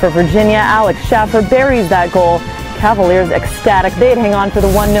for Virginia, Alex Schaffer buries that goal. Cavaliers ecstatic. They'd hang on for the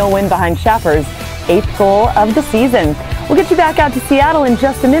 1-0 win behind Schaffer's 8th goal of the season. We'll get you back out to Seattle in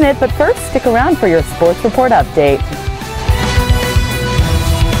just a minute, but first, stick around for your Sports Report update.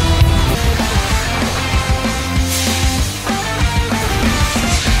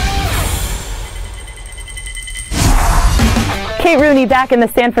 Kate Rooney back in the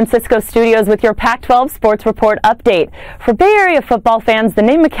San Francisco studios with your Pac-12 Sports Report update. For Bay Area football fans, the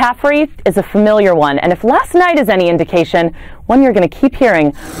name McCaffrey is a familiar one, and if last night is any indication, one you're going to keep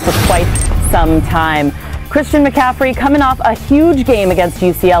hearing for quite some time. Christian McCaffrey coming off a huge game against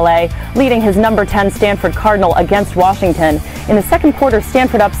UCLA, leading his number 10 Stanford Cardinal against Washington. In the second quarter,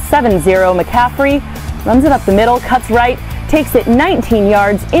 Stanford up 7-0. McCaffrey runs it up the middle, cuts right, takes it 19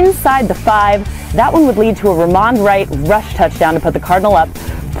 yards inside the 5. That one would lead to a Ramond Wright rush touchdown to put the Cardinal up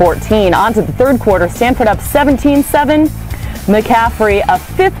 14. On to the third quarter, Stanford up 17-7. McCaffrey, a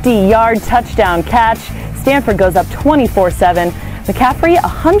 50-yard touchdown catch. Stanford goes up 24-7. McCaffrey,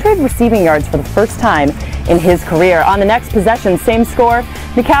 100 receiving yards for the first time in his career. On the next possession, same score.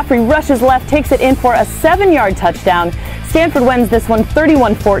 McCaffrey rushes left, takes it in for a 7-yard touchdown. Stanford wins this one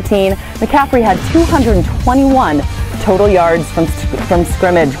 31-14. McCaffrey had 221 total yards from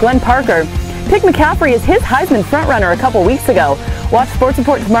scrimmage. Glenn Parker picked McCaffrey as his Heisman frontrunner a couple weeks ago. Watch Sports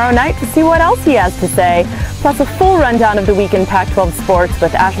Report tomorrow night to see what else he has to say. Plus a full rundown of the week in Pac-12 sports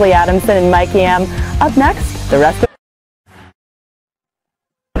with Ashley Adamson and Mike Yam. Up next, the rest of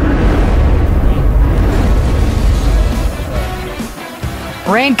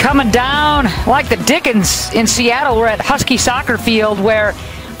Rain coming down like the Dickens in Seattle. We're at Husky Soccer Field where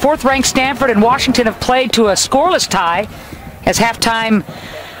 4th-ranked Stanford and Washington have played to a scoreless tie as halftime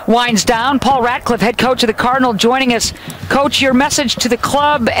winds down. Paul Ratcliffe, head coach of the Cardinal, joining us. Coach, your message to the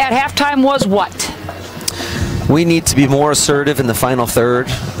club at halftime was what? We need to be more assertive in the final third.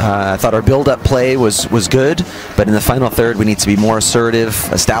 I thought our build-up play was good, but in the final third we need to be more assertive,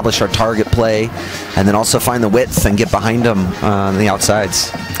 establish our target play, and then also find the width and get behind them on the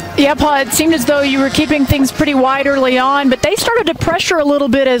outsides. Yeah, Paul, it seemed as though you were keeping things pretty wide early on, but they started to pressure a little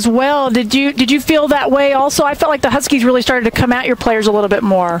bit as well. Did you feel that way also? I felt like the Huskies really started to come at your players a little bit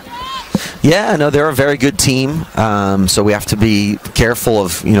more. Yeah, no, they're a very good team, so we have to be careful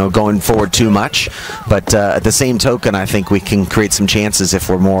of going forward too much. But at the same token, I think we can create some chances if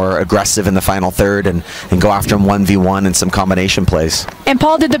we're more aggressive in the final third and go after them 1v1 and some combination plays. And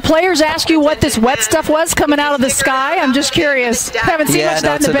Paul, did the players ask you what this wet stuff was coming out of the sky? I'm just curious. Haven't seen much of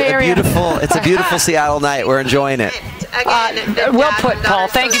that in the Bay Area. It's a beautiful Seattle night. We're enjoying it. Well put, Paul.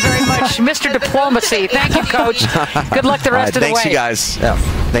 Thank you very much, Mr. Diplomacy. Thank you, Coach. Good luck the rest of the way. Thanks, you guys. Yeah,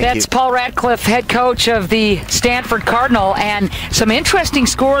 thank you. That's Paul Ratcliffe, head coach of the Stanford Cardinal, and some interesting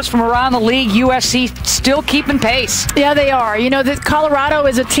scores from around the league. USC still keeping pace. Yeah, they are. Colorado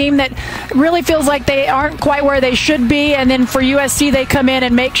is a team that really feels like they aren't quite where they should be, and then for USC, they come in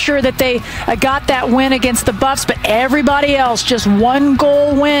and make sure that they got that win against the Buffs, but everybody else just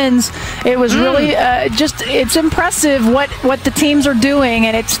 1-goal wins. It was really it's impressive what the teams are doing,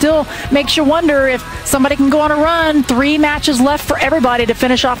 and it's still makes you wonder if somebody can go on a run. 3 matches left for everybody to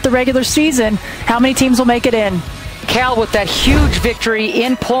finish off the regular season. How many teams will make it in? Cal with that huge victory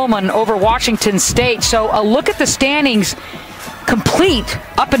in Pullman over Washington State. So a look at the standings complete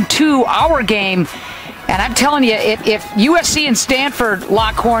up into our game. And I'm telling you, if USC and Stanford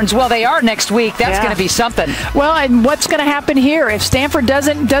lock horns, well, they are next week. That's going to be something. Well, and what's going to happen here? If Stanford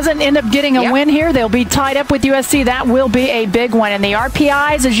doesn't end up getting a win here, they'll be tied up with USC. That will be a big one. And the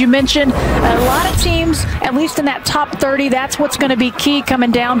RPIs, as you mentioned, a lot of teams, at least in that top 30, that's what's going to be key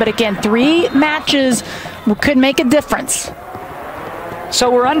coming down. But again, 3 matches could make a difference.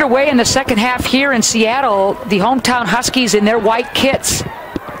 So we're underway in the second half here in Seattle. The hometown Huskies in their white kits.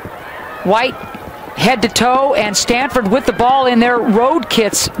 White head to toe, and Stanford with the ball in their road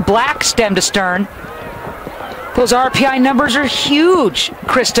kits, black stem to stern. Those RPI numbers are huge,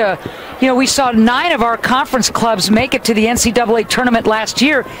 Krista. You know, we saw 9 of our conference clubs make it to the NCAA tournament last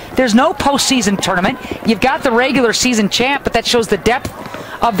year. There's no postseason tournament. You've got the regular season champ, but that shows the depth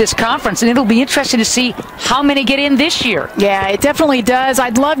of this conference, and it'll be interesting to see how many get in this year. Yeah, it definitely does.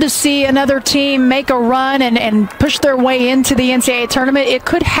 I'd love to see another team make a run and push their way into the NCAA tournament. It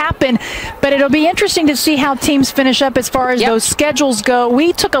could happen, but it'll be interesting to see how teams finish up as far as those schedules go.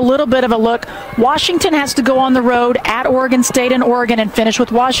 We took a little bit of a look. Washington has to go on the road at Oregon State and Oregon and finish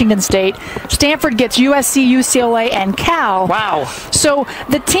with Washington State. Stanford gets USC, UCLA, and Cal. Wow. So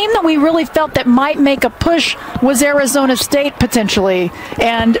the team that we really felt that might make a push was Arizona State potentially.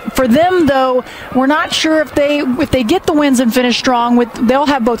 And for them, though, we're not sure if they get the wins and finish strong. They'll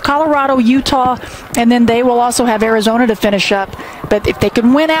have both Colorado, Utah, and then they will also have Arizona to finish up. But if they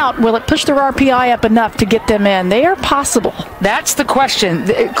can win out, will it push their RPI up enough to get them in? They are possible. That's the question.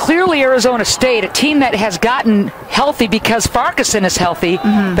 Clearly, Arizona State, a team that has gotten healthy because Farquharson is healthy,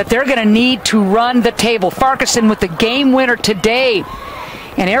 but they're going to need to run the table. Farquharson with the game winner today,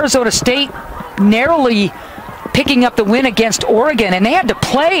 and Arizona State narrowly picking up the win against Oregon, and they had to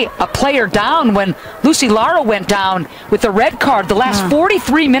play a player down when Lucy Lara went down with the red card the last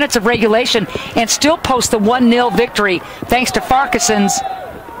 43 minutes of regulation and still post the 1-0 victory thanks to Farquharson's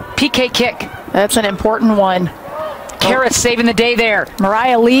PK kick. That's an important one. Karras saving the day there.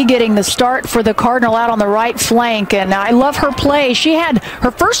 Mariah Lee getting the start for the Cardinal out on the right flank, and I love her play. She had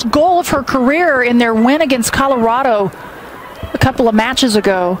her first goal of her career in their win against Colorado a couple of matches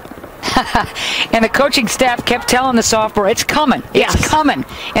ago. And the coaching staff kept telling the sophomore, it's coming, it's coming.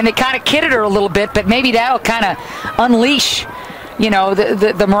 And they kind of kidded her a little bit, but maybe that'll kind of unleash, you know,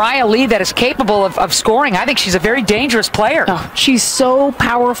 the Mariah Lee that is capable of scoring. I think she's a very dangerous player. Oh, she's so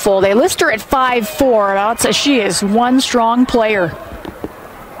powerful. They list her at 5'4", and I'll say she is one strong player.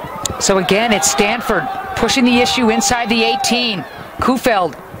 So again, it's Stanford pushing the issue inside the 18.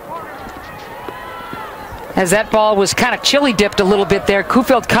 Kufeld, as that ball was kind of chili dipped a little bit there.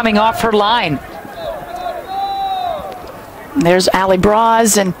 Kufeld coming off her line. There's Ali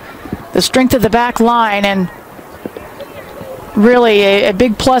Braz and the strength of the back line, and really a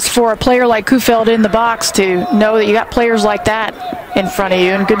big plus for a player like Kufeld in the box to know that you got players like that in front of you.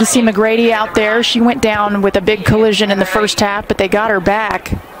 And good to see McGrady out there. She went down with a big collision in the first half, but they got her back.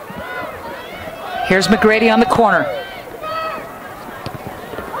 Here's McGrady on the corner.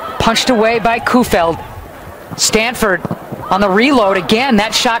 Punched away by Kufeld. Stanford on the reload again.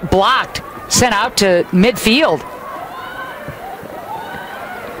 That shot blocked, sent out to midfield.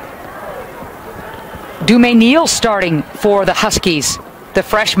 Dume Neal starting for the Huskies, the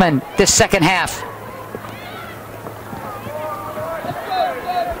freshman, this second half.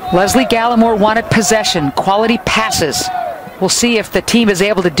 Leslie Gallimore wanted possession, quality passes. We'll see if the team is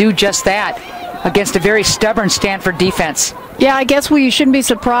able to do just that against a very stubborn Stanford defense. Yeah, I guess we shouldn't be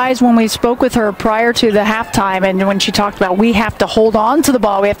surprised when we spoke with her prior to the halftime and when she talked about we have to hold on to the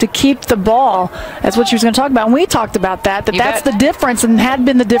ball, we have to keep the ball. That's what she was going to talk about. And we talked about that's the difference, and had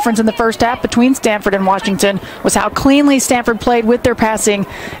been the difference in the first half between Stanford and Washington, was how cleanly Stanford played with their passing,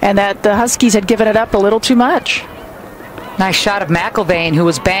 and that the Huskies had given it up a little too much. Nice shot of McIlvain, who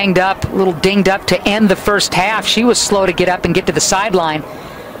was banged up, a little dinged up to end the first half. She was slow to get up and get to the sideline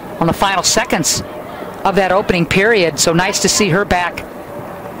on the final seconds of that opening period. So nice to see her back,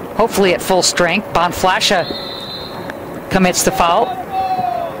 hopefully at full strength. Bonflasha commits the foul.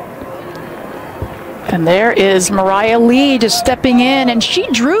 And there is Mariah Lee just stepping in, and she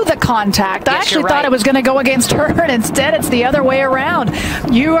drew the contact. I actually thought it was going to go against her, and instead it's the other way around.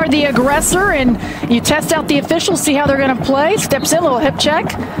 You are the aggressor, and you test out the officials, see how they're going to play. Steps in, a little hip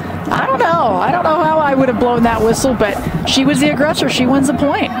check. I don't know. I don't know how I would have blown that whistle, but she was the aggressor. She wins the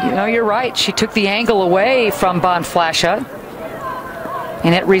point. You know, you're right. She took the angle away from Bonflasha,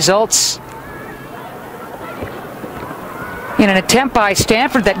 and it results in an attempt by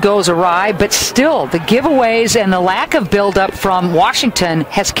Stanford that goes awry, but still the giveaways and the lack of buildup from Washington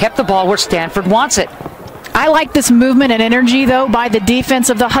has kept the ball where Stanford wants it. I like this movement and energy, though, by the defense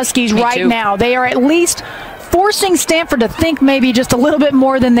of the Huskies right now. They are at least forcing Stanford to think maybe just a little bit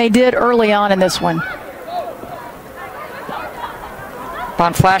more than they did early on in this one.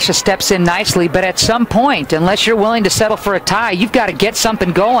 Bonflasha steps in nicely, but at some point, unless you're willing to settle for a tie, you've got to get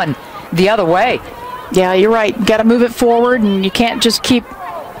something going the other way. Yeah, you're right. You got to move it forward, and you can't just keep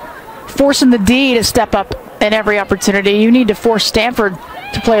forcing the D to step up in every opportunity. You need to force Stanford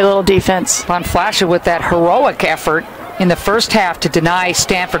to play a little defense. Bonflasha with that heroic effort in the first half to deny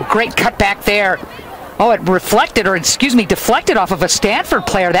Stanford. Great cutback there. Oh, it reflected, or excuse me, deflected off of a Stanford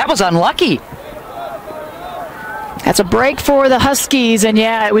player. That was unlucky. That's a break for the Huskies, and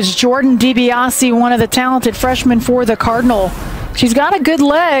yeah, it was Jordan DiBiase, one of the talented freshmen for the Cardinal. She's got a good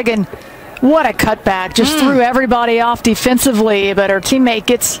leg, and what a cutback. Just threw everybody off defensively, but her teammate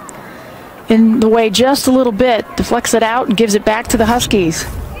gets in the way just a little bit, deflects it out and gives it back to the Huskies.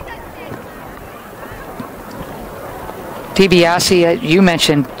 DiBiase, you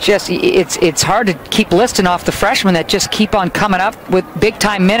mentioned, just it's hard to keep listing off the freshmen that just keep on coming up with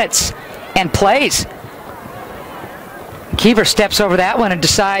big-time minutes and plays. Keever steps over that one and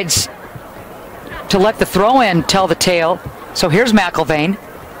decides to let the throw-in tell the tale. So here's McIlvain.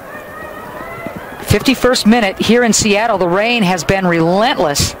 51st minute here in Seattle. The rain has been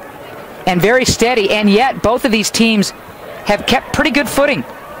relentless and very steady, and yet both of these teams have kept pretty good footing.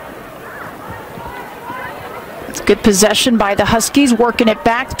 It's good possession by the Huskies, working it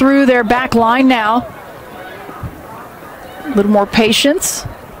back through their back line now. A little more patience.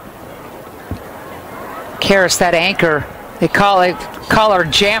 Karras, that anchor, they call her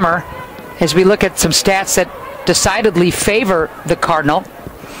jammer, as we look at some stats that decidedly favor the Cardinal.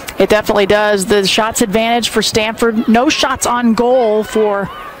 It definitely does. The shots advantage for Stanford. No shots on goal for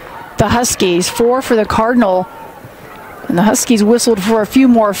the Huskies. 4 for the Cardinal. And the Huskies whistled for a few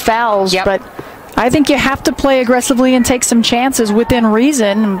more fouls. Yep. But I think you have to play aggressively and take some chances within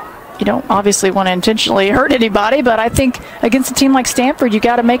reason. You don't obviously want to intentionally hurt anybody, but I think against a team like Stanford, you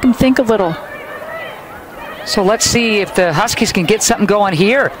got to make them think a little. So let's see if the Huskies can get something going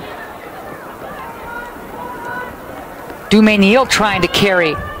here. Dumainil trying to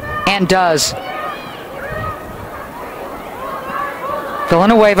carry, and does.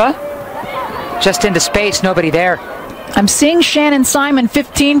 Villanueva just into space, nobody there. I'm seeing Shannon Simon,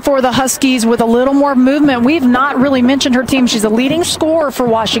 15 for the Huskies, with a little more movement. We've not really mentioned her team. She's a leading scorer for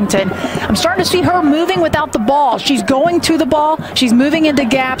Washington. I'm starting to see her moving without the ball. She's going to the ball, she's moving into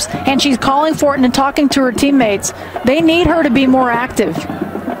gaps, and she's calling for it and talking to her teammates. They need her to be more active.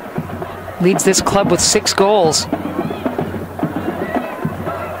 Leads this club with 6 goals.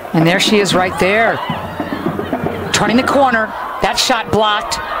 And there she is right there. Turning the corner. That shot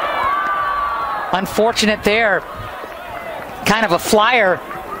blocked. Unfortunate there. Kind of a flyer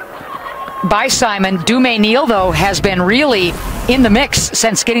by Simon. Dumainil, though, has been really in the mix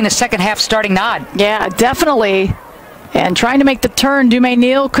since getting the second half starting nod. Yeah, definitely. And trying to make the turn,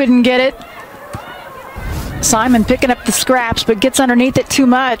 Dumainil couldn't get it. Simon picking up the scraps, but gets underneath it too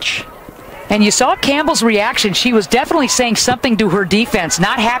much. And you saw Campbell's reaction. She was definitely saying something to her defense.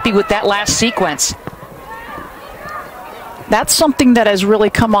 Not happy with that last sequence. That's something that has really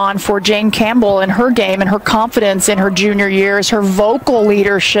come on for Jane Campbell in her game and her confidence in her junior years, her vocal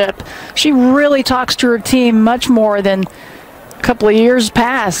leadership. She really talks to her team much more than a couple of years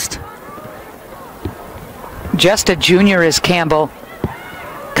past. Just a junior is Campbell,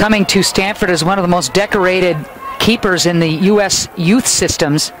 coming to Stanford as one of the most decorated keepers in the U.S. youth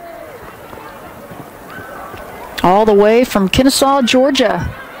systems. All the way from Kennesaw, Georgia.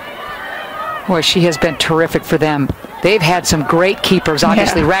 Boy, she has been terrific for them. They've had some great keepers.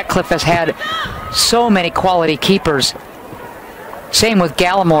 Obviously, Ratcliffe has had so many quality keepers. Same with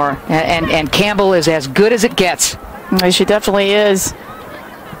Gallimore, and Campbell is as good as it gets. She definitely is.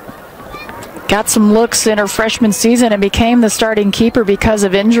 Got some looks in her freshman season and became the starting keeper because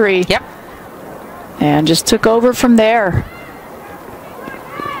of injury. Yep. And just took over from there.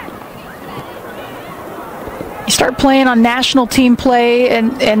 You start playing on national team play,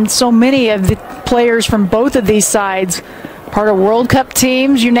 and so many of the players from both of these sides, part of World Cup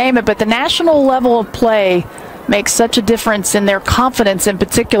teams, you name it, but the national level of play makes such a difference in their confidence, in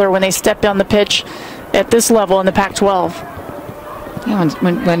particular when they step down the pitch at this level in the Pac-12. Yeah,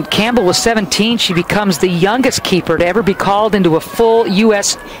 when Campbell was 17, she becomes the youngest keeper to ever be called into a full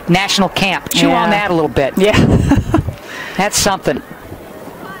U.S. national camp. Chew on that a little bit. Yeah. That's something.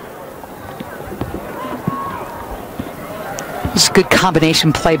 This is good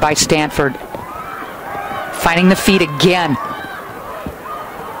combination play by Stanford. Finding the feet again.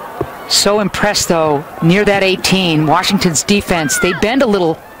 So impressed, though, near that 18. Washington's defense, they bend a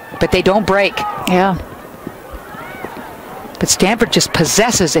little, but they don't break. Yeah. But Stanford just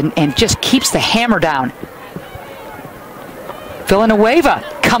possesses and just keeps the hammer down. Villanueva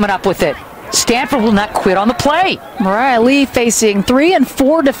coming up with it. Stanford will not quit on the play. Mariah Lee facing 3 and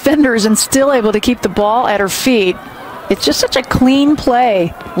 4 defenders and still able to keep the ball at her feet. It's just such a clean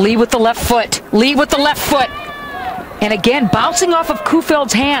play. Lee with the left foot. Lee with the left foot. And again, bouncing off of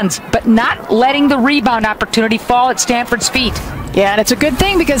Kufeld's hands, but not letting the rebound opportunity fall at Stanford's feet. Yeah, and it's a good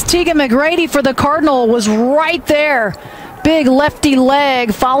thing because Tegan McGrady for the Cardinal was right there. Big lefty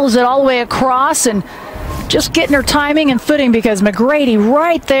leg, follows it all the way across, and just getting her timing and footing because McGrady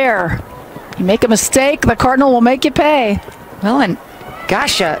right there. You make a mistake, the Cardinal will make you pay. Well, and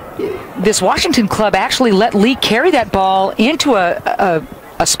gosh, this Washington club actually let Lee carry that ball into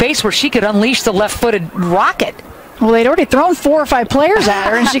a space where she could unleash the left-footed rocket. Well, they'd already thrown 4 or 5 players at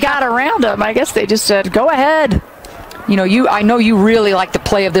her, and she got around them. I guess they just said, go ahead. You know, I know you really like the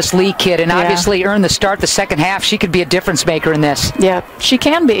play of this Lee kid, and obviously earned the start the second half. She could be a difference maker in this. Yeah, she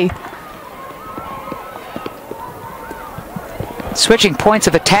can be. Switching points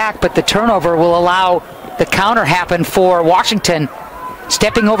of attack, but the turnover will allow the counter happen for Washington.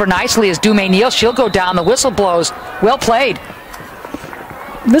 Stepping over nicely is Dume-Neal. She'll go down. The whistle blows. Well played.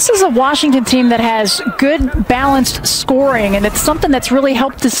 This is a Washington team that has good balanced scoring, and it's something that's really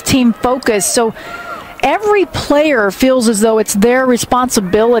helped this team focus. So every player feels as though it's their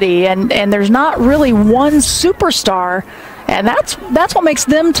responsibility, and there's not really one superstar, and that's what makes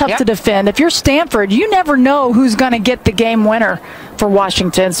them tough to defend. If you're Stanford, you never know who's going to get the game winner for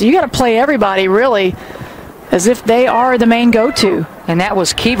Washington, so you got to play everybody really as if they are the main go-to. And that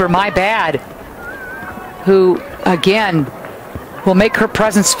was Keever, my bad, who, again, will make her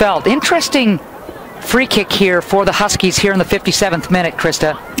presence felt. Interesting free kick here for the Huskies here in the 57th minute,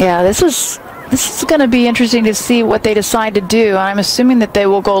 Krista. Yeah, this is going to be interesting to see what they decide to do. I'm assuming that they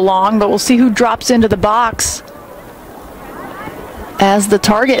will go long, but we'll see who drops into the box as the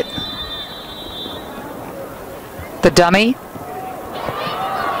target. The dummy.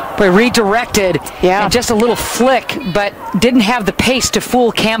 Boy, redirected. Yeah. And just a little flick, but didn't have the pace to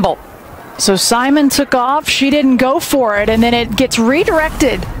fool Campbell. So Simon took off. She didn't go for it, and then it gets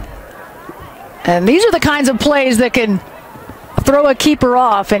redirected. And these are the kinds of plays that can throw a keeper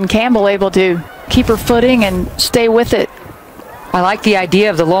off, and Campbell able to keep her footing and stay with it. I like the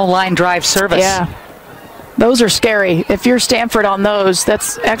idea of the low line drive service. Yeah. Those are scary. If you're Stanford on those,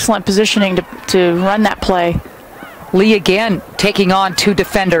 that's excellent positioning to run that play. Lee again taking on 2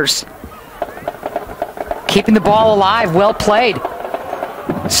 defenders. Keeping the ball alive. Well played.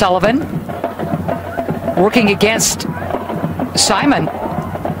 Sullivan working against Simon.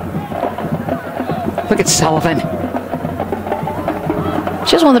 Look at Sullivan.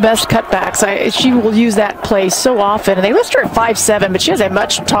 She has one of the best cutbacks. She will use that play so often. And they list her at 5'7", but she has a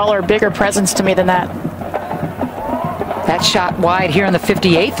much taller, bigger presence to me than that. That shot wide here in the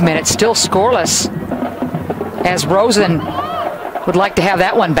 58th minute, still scoreless, as Rosen would like to have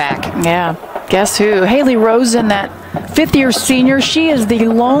that one back. Yeah, guess who? Haley Rosen, that 5th-year senior. She is the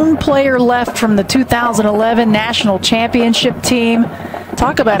lone player left from the 2011 National Championship team.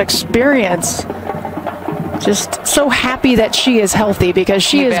 Talk about experience. Just so happy that she is healthy because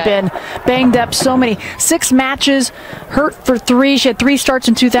she has been banged up so many. 6 matches, hurt for 3. She had 3 starts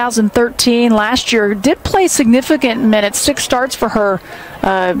in 2013. Last year did play significant minutes, 6 starts for her,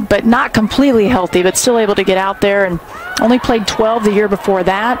 but not completely healthy, but still able to get out there, and only played 12 the year before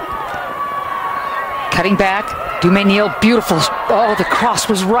that. Cutting back, Dume-Neal, beautiful. Oh, the cross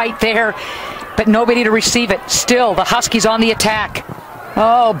was right there, but nobody to receive it. Still, the Huskies on the attack.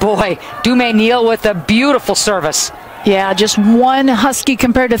 Oh boy, Dume-Neal with a beautiful service. Yeah, just 1 Husky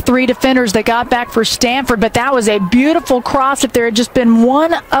compared to 3 defenders that got back for Stanford, but that was a beautiful cross if there had just been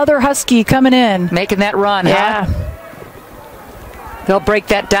 1 other Husky coming in. Making that run, yeah. Huh? They'll break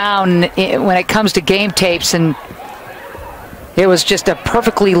that down when it comes to game tapes, and it was just a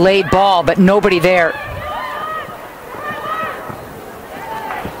perfectly laid ball, but nobody there.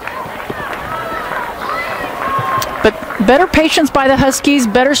 But better patience by the Huskies,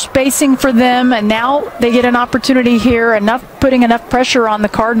 better spacing for them, and now they get an opportunity here, putting enough pressure on the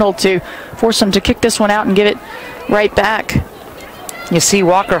Cardinal to force them to kick this one out and get it right back. You see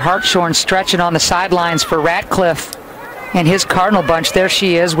Walker Hartshorn stretching on the sidelines for Ratcliffe and his Cardinal bunch. There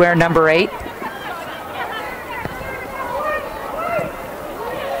she is, wearing number 8.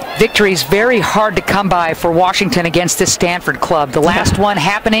 Victory's very hard to come by for Washington against this Stanford club. The last one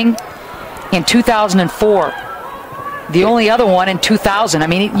happening in 2004. The only other one in 2000. I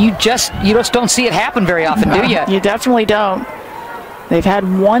mean, you just don't see it happen very often, do you? You definitely don't. They've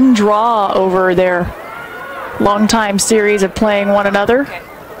had one draw over their long-time series of playing one another.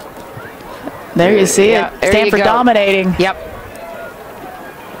 There you see it. Stanford dominating. Yep.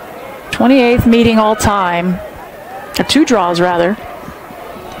 28th meeting all time. Or 2 draws, rather.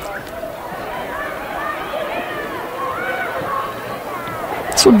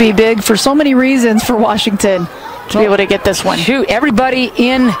 This would be big for so many reasons for Washington to be able to get this one. Shoot, everybody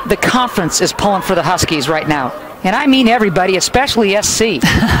in the conference is pulling for the Huskies right now. And I mean everybody, especially SC.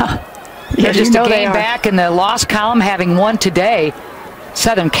 They're just a game back in the loss column, having won today.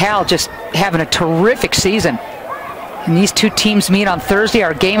 Southern Cal just having a terrific season. And these 2 teams meet on Thursday,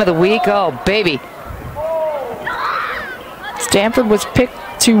 our game of the week. Oh, baby. Stanford was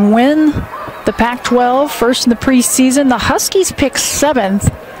picked to win the Pac-12, first in the preseason. The Huskies picked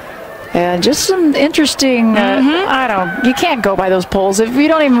 7th. And just some interesting, you can't go by those polls. If you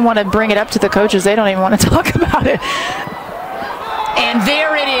don't even want to bring it up to the coaches, they don't even want to talk about it. And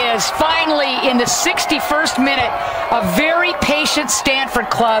there it is, finally in the 61st minute, a very patient Stanford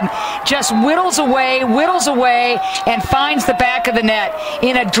club just whittles away, and finds the back of the net.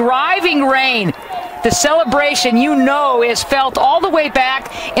 In a driving rain, the celebration, you know, is felt all the way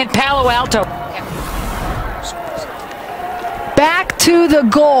back in Palo Alto. Back to the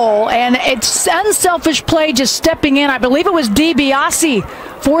goal, and it's unselfish play just stepping in. I believe it was DiBiase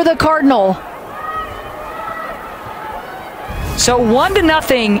for the Cardinal. So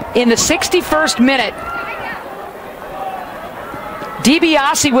 1-0 in the 61st minute.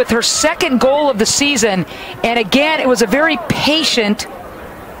 DiBiase with her 2nd goal of the season. And again, it was a very patient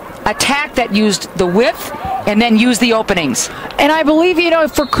attack that used the width and then used the openings. And I believe, you know,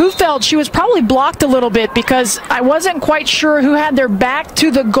 for Kufeld, she was probably blocked a little bit because I wasn't quite sure who had their back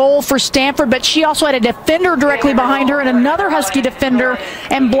to the goal for Stanford, but she also had a defender directly behind her and another Husky defender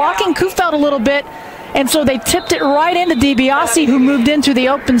and blocking Kufeld a little bit. And so they tipped it right into DiBiase, who moved into the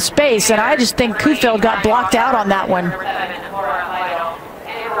open space. And I just think Kufeld got blocked out on that one.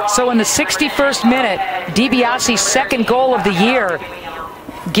 So in the 61st minute, DiBiase's 2nd goal of the year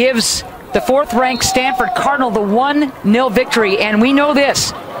gives the 4th-ranked Stanford Cardinal the 1-0 victory. And we know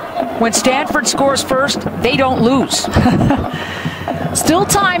this, when Stanford scores first, they don't lose. Still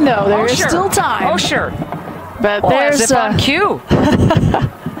time, though. There is still time. Oh, sure. But there's as if on cue.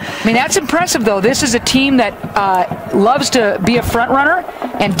 I mean, that's impressive, though. This is a team that loves to be a front runner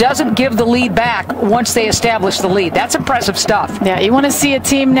and doesn't give the lead back once they establish the lead. That's impressive stuff. Yeah, you want to see a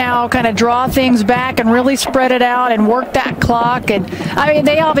team now kind of draw things back and really spread it out and work that clock. And I mean,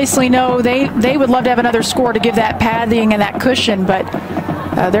 they obviously know they would love to have another score to give that padding and that cushion, but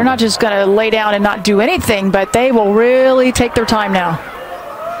they're not just going to lay down and not do anything, but they will really take their time now.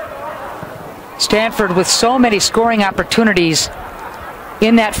 Stanford with so many scoring opportunities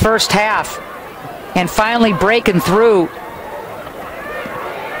in that first half and finally breaking through.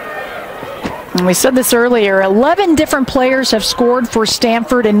 And we said this earlier, 11 different players have scored for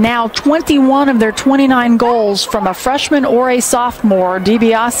Stanford, and now 21 of their 29 goals from a freshman or a sophomore.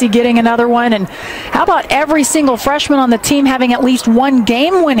 DiBiase getting another one, and how about every single freshman on the team having at least one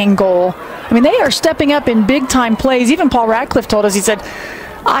game-winning goal? I mean, they are stepping up in big-time plays. Even Paul Radcliffe told us, he said,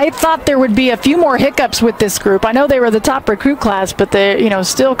 I thought there would be a few more hiccups with this group. I know they were the top recruit class, but they're, you know,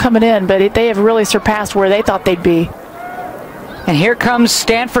 still coming in. But they have really surpassed where they thought they'd be. And here comes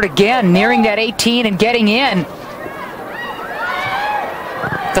Stanford again, nearing that 18 and getting in.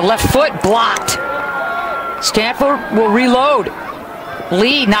 The left foot blocked. Stanford will reload.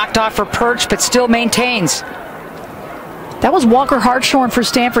 Lee knocked off her perch, but still maintains. That was Walker Hartshorn for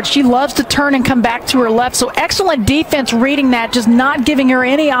Stanford. She loves to turn and come back to her left. So excellent defense reading that, just not giving her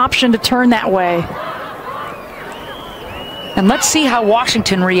any option to turn that way. And let's see how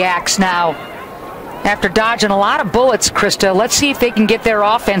Washington reacts now. After dodging a lot of bullets, Krista, let's see if they can get their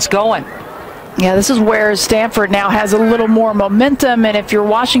offense going. Yeah, this is where Stanford now has a little more momentum, and if you're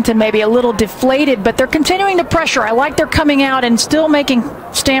Washington, maybe a little deflated, but they're continuing to pressure. I like they're coming out and still making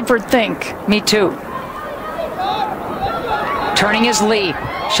Stanford think. Me too. Turning is Lee.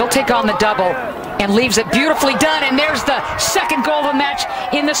 She'll take on the double and leaves it beautifully done. And there's the 2nd goal of the match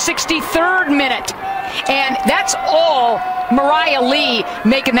in the 63rd minute. And that's all Mariah Lee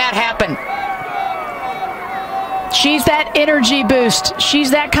making that happen. She's that energy boost.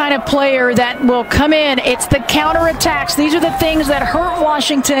 She's that kind of player that will come in. It's the counterattacks. These are the things that hurt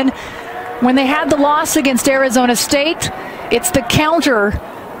Washington when they had the loss against Arizona State. It's the counter.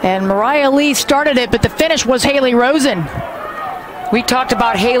 And Mariah Lee started it, but the finish was Haley Rosen. We talked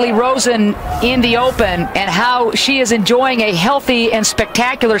about Haley Rosen in the open and how she is enjoying a healthy and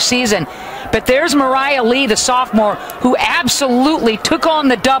spectacular season. But there's Mariah Lee, the sophomore, who absolutely took on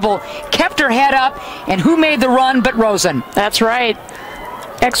the double, kept her head up, and who made the run but Rosen? That's right.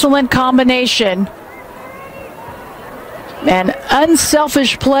 Excellent combination. An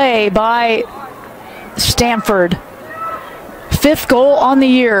unselfish play by Stanford. 5th goal on the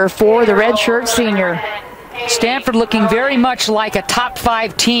year for the redshirt senior. Stanford looking very much like a top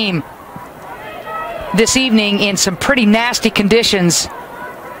 5 team this evening in some pretty nasty conditions.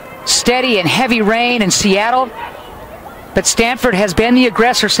 Steady and heavy rain in Seattle. But Stanford has been the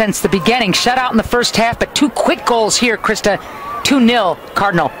aggressor since the beginning. Shut out in the first half, but 2 quick goals here, Krista. 2-0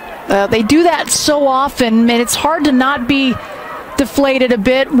 Cardinal. They do that so often, and it's hard to not be deflated a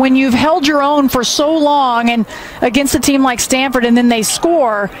bit when you've held your own for so long and against a team like Stanford and then they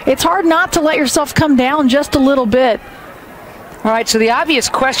score. It's hard not to let yourself come down just a little bit. All right, so the obvious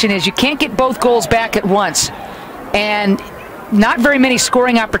question is you can't get both goals back at once, and not very many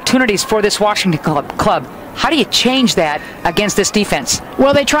scoring opportunities for this Washington club. How do you change that against this defense?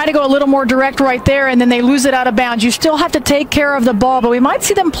 Well, they try to go a little more direct right there, and then they lose it out of bounds. You still have to take care of the ball, but we might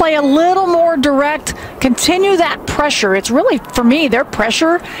see them play a little more direct, continue that pressure. It's really, for me, their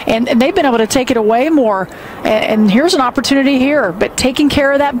pressure, and they've been able to take it away more. And here's an opportunity here, but taking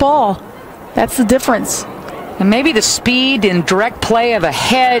care of that ball, that's the difference. And maybe the speed and direct play of a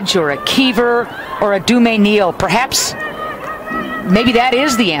Hedge or a Kiever or a Dume-Neal, perhaps maybe that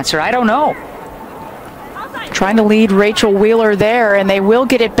is the answer. I don't know. Trying to lead Rachel Wheeler there, and they will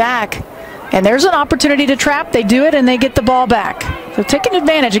get it back. And there's an opportunity to trap. They do it, and they get the ball back. So taking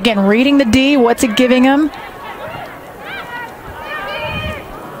advantage. Again, reading the D. What's it giving them?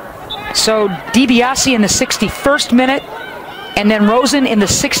 So DiBiase in the 61st minute, and then Rosen in the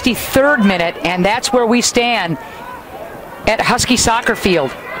 63rd minute, and that's where we stand at Husky Soccer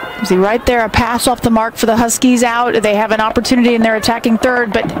Field. See right there, a pass off the mark for the Huskies out. They have an opportunity in their attacking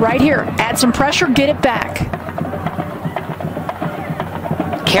third, but right here, add some pressure, get it back.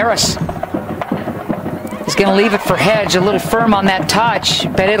 Karras is going to leave it for Hedge, a little firm on that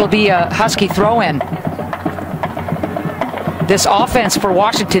touch, but it'll be a Husky throw-in. This offense for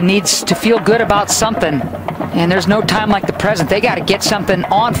Washington needs to feel good about something, and there's no time like the present. They got to get something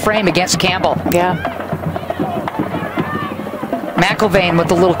on frame against Campbell. Yeah. McIlvain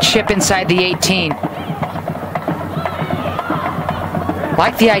with a little chip inside the 18.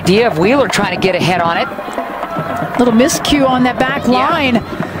 Like the idea of Wheeler trying to get ahead on it. Little miscue on that back line.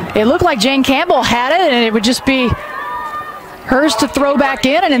 Yeah. It looked like Jane Campbell had it, and it would just be hers to throw back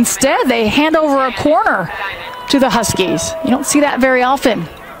in, and instead they hand over a corner to the Huskies. You don't see that very often.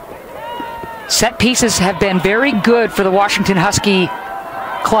 Set pieces have been very good for the Washington Husky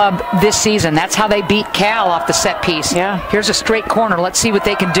club this season. That's how they beat Cal off the set piece. Yeah. Here's a straight corner. Let's see what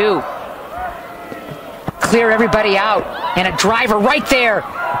they can do. Clear everybody out, and a driver right there.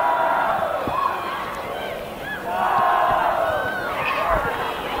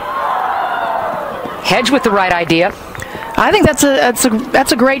 Hedge with the right idea. I think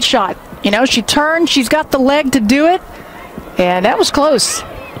that's a great shot. You know, she turned, she's got the leg to do it, and that was close.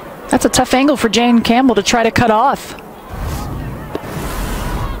 That's a tough angle for Jane Campbell to try to cut off.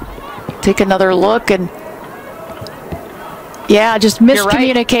 Take another look, and yeah, just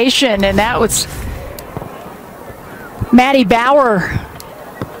miscommunication, right. And that was Maddie Bauer,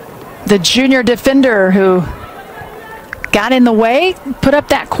 the junior defender who got in the way, put up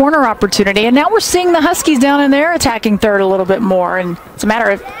that corner opportunity, and now we're seeing the Huskies down in their attacking third a little bit more, and it's a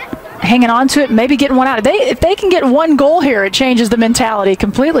matter of hanging on to it, maybe getting one out. If they can get one goal here, it changes the mentality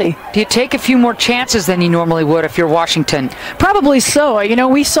completely. Do you take a few more chances than you normally would if you're Washington? Probably so. You know,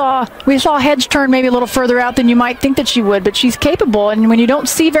 we saw Hedge turn maybe a little further out than you might think that she would, but she's capable, and when you don't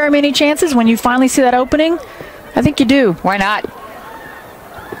see very many chances, when you finally see that opening, I think you do. Why not?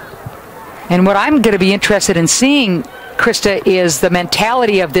 And what I'm going to be interested in seeing, Krista, is the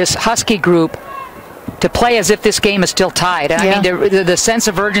mentality of this Husky group to play as if this game is still tied. And yeah. I mean, the sense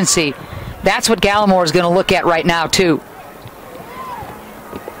of urgency, that's what Gallimore is going to look at right now, too.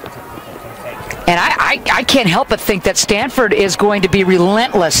 And I can't help but think that Stanford is going to be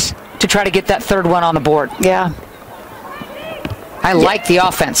relentless to try to get that third one on the board. Yeah. I like the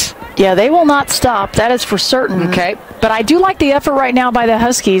offense. Yeah, they will not stop. That is for certain. Okay. But I do like the effort right now by the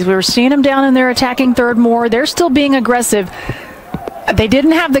Huskies. We were seeing them down in their attacking third more. They're still being aggressive. They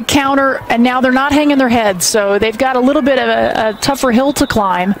didn't have the counter, and now they're not hanging their heads. So they've got a little bit of a tougher hill to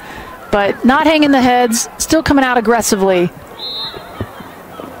climb, but not hanging the heads, still coming out aggressively.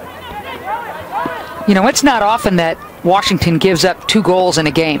 You know, it's not often that Washington gives up 2 goals in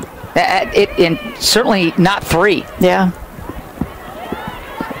a game. And certainly not 3. Yeah.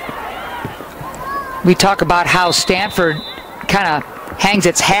 We talk about how Stanford kind of hangs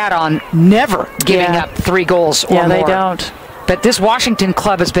its hat on never giving up 3 goals or more. Yeah, they don't. But this Washington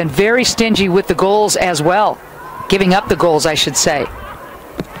club has been very stingy with the goals as well. Giving up the goals, I should say.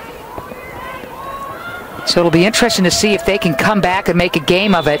 So it'll be interesting to see if they can come back and make a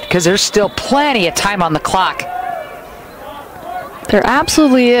game of it, because there's still plenty of time on the clock. There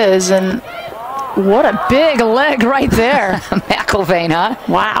absolutely is, and what a big leg right there. McIlvaine, huh?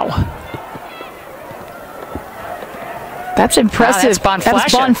 Wow. That's impressive. Wow,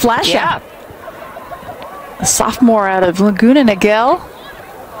 that's Bonflasha. Yeah. A sophomore out of Laguna Niguel.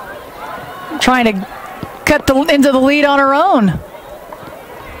 Trying to cut into the lead on her own.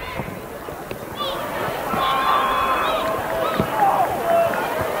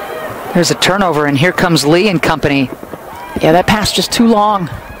 There's a turnover, and here comes Lee and company. Yeah, that pass just too long.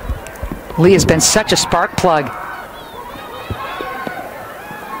 Lee has been such a spark plug.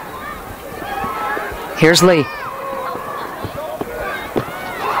 Here's Lee.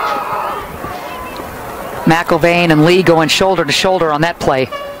 McIlvaine and Lee going shoulder to shoulder on that play.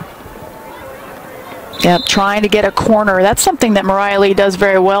 Yeah, trying to get a corner. That's something that Mariah Lee does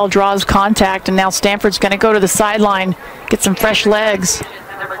very well, draws contact, and now Stanford's going to go to the sideline, get some fresh legs.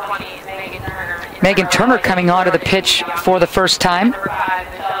 Megan Turner coming onto the pitch for the first time.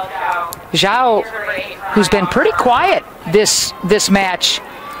 Zhao, who's been pretty quiet this match,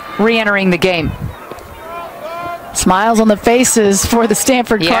 re-entering the game. Smiles on the faces for the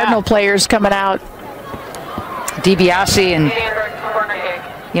Stanford Cardinal players coming out. DiBiase, and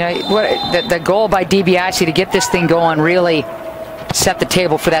what the goal by DiBiase to get this thing going really set the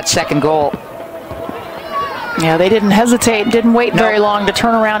table for that second goal. Yeah, they didn't hesitate, didn't wait very long to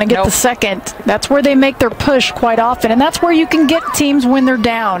turn around and get the second. That's where they make their push quite often, and that's where you can get teams when they're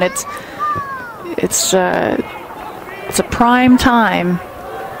down. It's a prime time.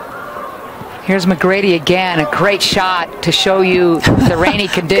 Here's McGrady again, a great shot to show you the rainy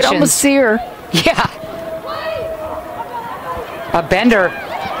conditions. You can almost see her. Yeah. A bender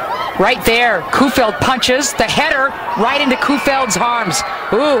right there. Kufeld punches the header right into Kufeld's arms.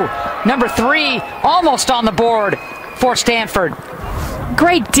 Ooh, number 3 almost on the board for Stanford.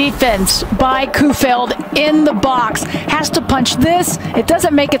 Great defense by Kufeld in the box. Has to punch this. It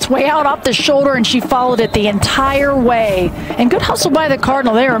doesn't make its way out off the shoulder, and she followed it the entire way. And good hustle by the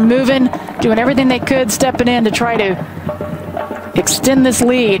Cardinal. They are moving, doing everything they could, stepping in to try to extend this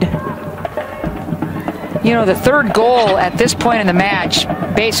lead. You know, the third goal at this point in the match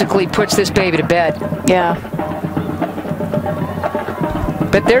basically puts this baby to bed. Yeah.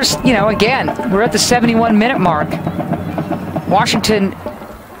 But there's, again, we're at the 71-minute mark. Washington,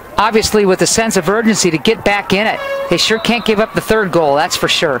 obviously, with a sense of urgency to get back in it. They sure can't give up the third goal, that's for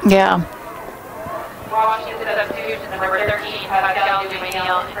sure. Yeah. Washington substitution, number 13, Pascal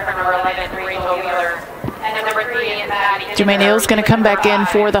Dumail, number 11, Rachel Wheeler, and number 3 is Maddie. Dumail's going to come back in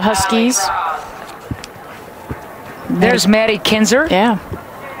for the Huskies. There's Maddie Kinzer. Yeah.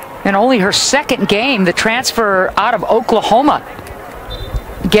 And only her second game, the transfer out of Oklahoma,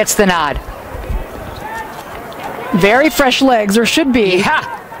 gets the nod. Very fresh legs, or should be.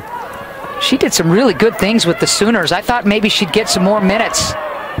 Yeah. She did some really good things with the Sooners. I thought maybe she'd get some more minutes.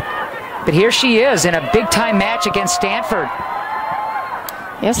 But here she is in a big-time match against Stanford.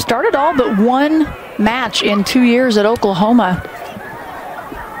 Yeah, started all but one match in 2 years at Oklahoma.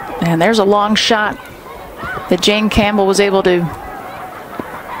 And there's a long shot that Jane Campbell was able to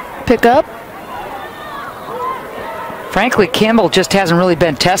pick up. Frankly, Campbell just hasn't really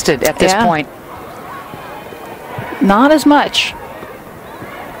been tested at this point. Not as much.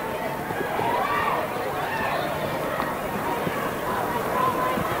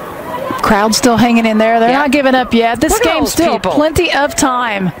 Crowd still hanging in there. They're not giving up yet. This game still plenty of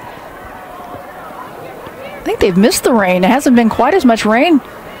time. I think they've missed the rain. It hasn't been quite as much rain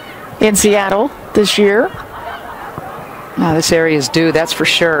in Seattle this year. No, this area is due, that's for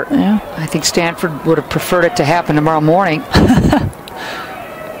sure. Yeah. I think Stanford would have preferred it to happen tomorrow morning.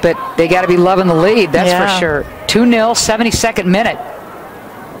 But they got to be loving the lead, that's for sure. 2-0, 72nd minute.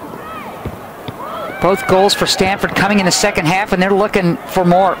 Both goals for Stanford coming in the second half, and they're looking for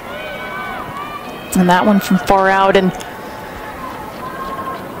more. And that one from far out, and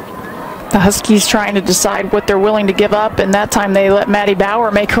the Huskies trying to decide what they're willing to give up, and that time they let Maddie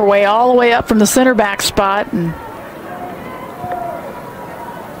Bauer make her way all the way up from the center back spot. And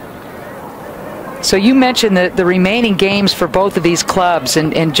so you mentioned the remaining games for both of these clubs,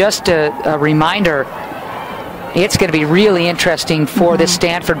 and just a reminder, it's going to be really interesting for this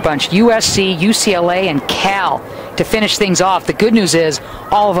Stanford bunch. USC, UCLA, and Cal to finish things off. The good news is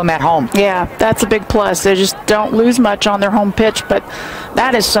all of them at home. Yeah, that's a big plus. They just don't lose much on their home pitch, but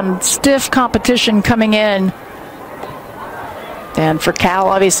that is some stiff competition coming in. And for Cal,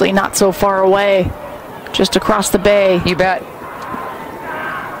 obviously not so far away, just across the bay. You bet.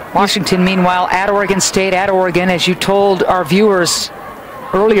 Washington, meanwhile, at Oregon State, at Oregon, as you told our viewers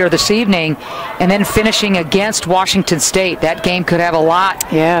earlier this evening, and then finishing against Washington State. That game could have a lot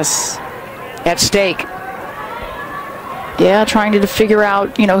at stake. Yeah, trying to figure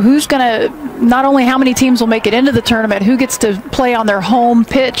out, who's going to, not only how many teams will make it into the tournament, who gets to play on their home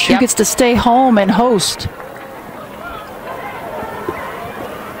pitch, who gets to stay home and host.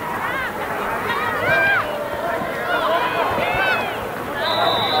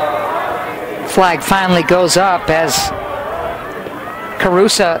 Flag finally goes up as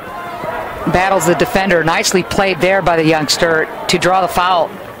Carusa battles the defender. Nicely played there by the youngster to draw the foul.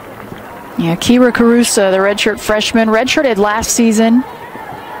 Yeah, Kira Carusa, the redshirt freshman, redshirted last season.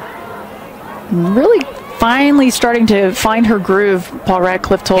 Really finally starting to find her groove, Paul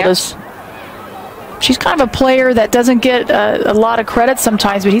Radcliffe told us. She's kind of a player that doesn't get a lot of credit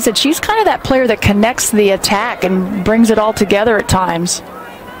sometimes, but he said she's kind of that player that connects the attack and brings it all together at times.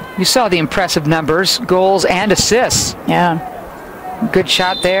 You saw the impressive numbers, goals and assists. Yeah. Good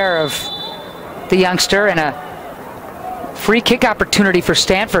shot there of the youngster, and a free kick opportunity for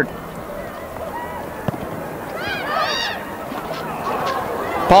Stanford.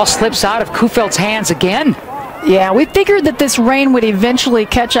 Ball slips out of Kufeld's hands again. Yeah, we figured that this rain would eventually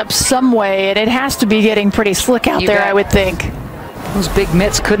catch up some way, and it has to be getting pretty slick out there, I would think. Those big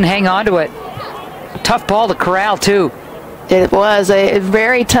mitts couldn't hang on to it. Tough ball to corral, too. It was a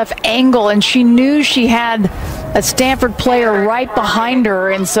very tough angle, and she knew she had a Stanford player right behind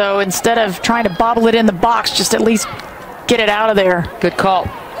her, and so instead of trying to bobble it in the box, just at least get it out of there. Good call.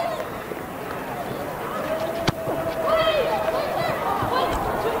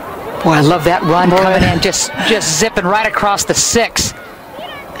 Boy, I love that run coming in, just zipping right across the 6.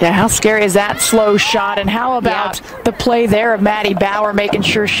 Yeah, how scary is that slow shot? And how about the play there of Maddie Bauer making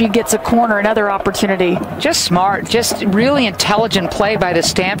sure she gets a corner, another opportunity? Just smart, just really intelligent play by the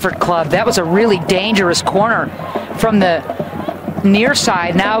Stanford club. That was a really dangerous corner from the near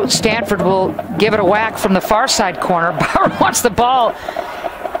side. Now Stanford will give it a whack from the far side corner. Bauer wants the ball.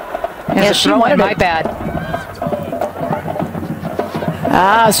 Yeah, she wanted my bad.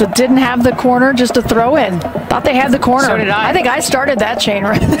 So didn't have the corner, just a throw in. Thought they had the corner. So did I. I think I started that chain.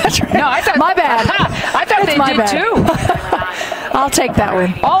 Right? No, I thought. My bad. I thought they did too. I'll take that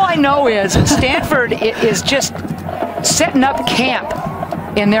one. All I know is Stanford is just setting up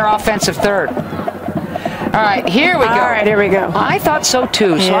camp in their offensive third. All right, here we go. All right, here we go. I thought so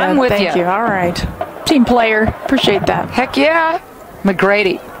too, so I'm with you. Thank you. All right. Team player. Appreciate that. Heck yeah.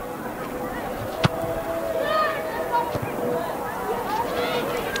 McGrady.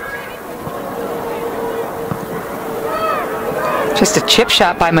 Just a chip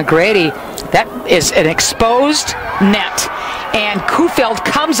shot by McGrady. That is an exposed net. And Kufeld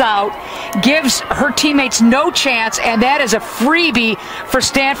comes out, gives her teammates no chance, and that is a freebie for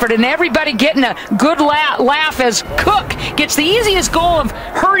Stanford. And everybody getting a good laugh as Cook gets the easiest goal of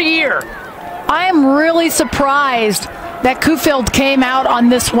her year. I am really surprised that Kufeld came out on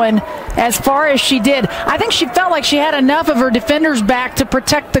this one as far as she did. I think she felt like she had enough of her defenders back to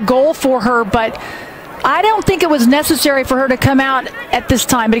protect the goal for her, but I don't think it was necessary for her to come out at this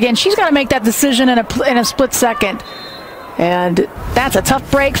time. But again, she's got to make that decision in a split second. And that's a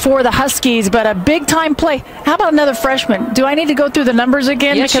tough break for the Huskies, but a big-time play. How about another freshman? Do I need to go through the numbers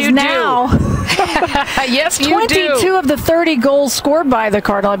again? Yes, because you now, do. Yes, you 22 of the 30 goals scored by the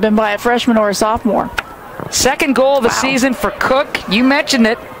Cardinal have been by a freshman or a sophomore. Second goal of the season for Cook. You mentioned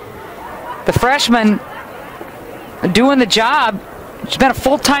it. The freshman doing the job. She's been a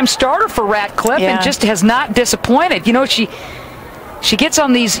full-time starter for Radcliffe and just has not disappointed. You know, she gets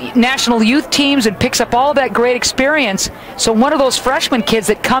on these national youth teams and picks up all that great experience. So one of those freshman kids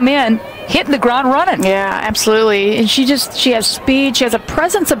that come in hitting the ground running. Yeah, absolutely. And she has speed. She has a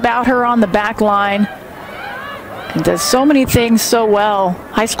presence about her on the back line. And does so many things so well.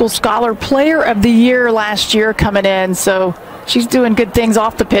 High School Scholar Player of the Year last year coming in. So she's doing good things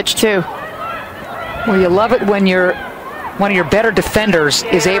off the pitch too. Well, you love it when one of your better defenders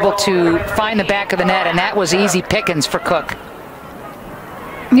is able to find the back of the net, and that was easy pickings for Cook.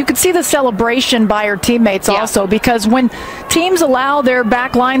 You could see the celebration by her teammates also, because when teams allow their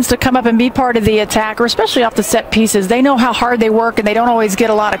back lines to come up and be part of the attack, or especially off the set pieces, they know how hard they work, and they don't always get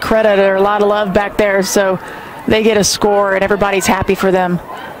a lot of credit or a lot of love back there, so they get a score, and everybody's happy for them.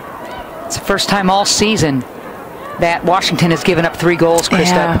 It's the first time all season that Washington has given up 3 goals,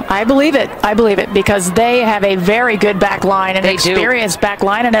 Krista. Yeah, I believe it. I believe it, because they have a very good back line, an experienced back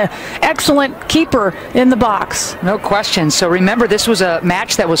line, and an excellent keeper in the box. No question. So remember, this was a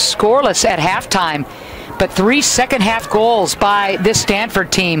match that was scoreless at halftime, but 3 second-half goals by this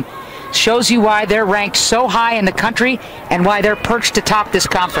Stanford team shows you why they're ranked so high in the country and why they're perched atop this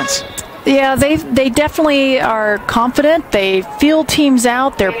conference. Yeah, they definitely are confident. They feel teams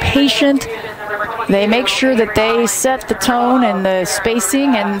out. They're patient. They make sure that they set the tone and the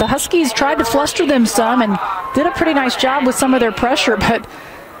spacing. And the Huskies tried to fluster them some and did a pretty nice job with some of their pressure. But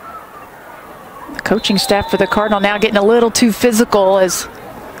the coaching staff for the Cardinal now getting a little too physical, as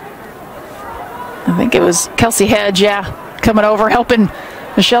I think it was Kelsey Hedge, coming over, helping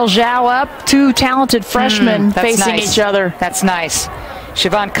Michelle Zhao up. Two talented freshmen facing each other. That's nice.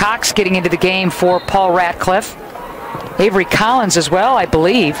 Siobhan Cox getting into the game for Paul Ratcliffe. Avery Collins as well, I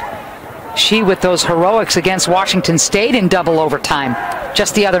believe. She with those heroics against Washington State in double overtime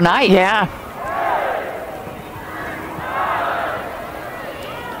just the other night. Yeah.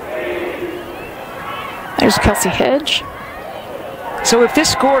 There's Kelsey Hedge. So if this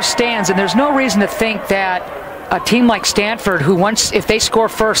score stands, and there's no reason to think that a team like Stanford, who if they score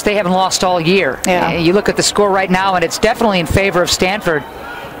first, they haven't lost all year. Yeah. You look at the score right now, and it's definitely in favor of Stanford.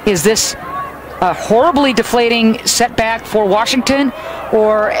 Is this a horribly deflating setback for Washington,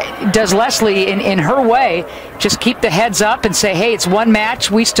 or does Leslie, in her way, just keep the heads up and say, hey, it's one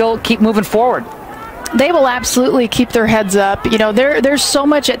match, we still keep moving forward? They will absolutely keep their heads up. You know, there's so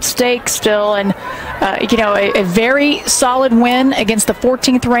much at stake still, and a very solid win against the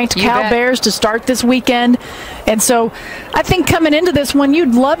 14th ranked Cal Bears to start this weekend. And so I think coming into this one,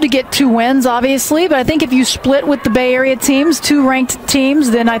 you'd love to get 2 wins, obviously, but I think if you split with the Bay Area teams, 2 ranked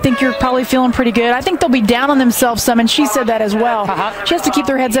teams, then I think you're probably feeling pretty good. I think they'll be down on themselves some, and she said that as well. She has to keep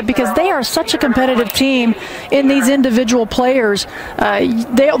their heads up because they are such a competitive team in these individual players.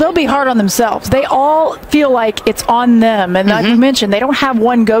 They'll be hard on themselves. They all feel like it's on them, and like you mentioned, they don't have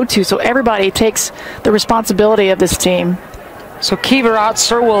one go-to, so everybody takes the responsibility of this team. So Kiever out,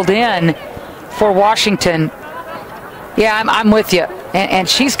 Sirwold in for Washington. Yeah, I'm with you, and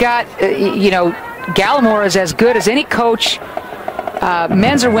she's got Gallimore is as good as any coach,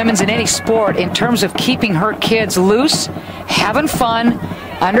 men's or women's, in any sport in terms of keeping her kids loose, having fun,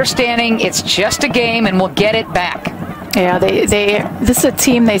 understanding it's just a game and we'll get it back. Yeah, this is a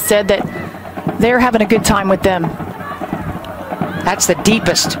team, they said, that they're having a good time with them. That's the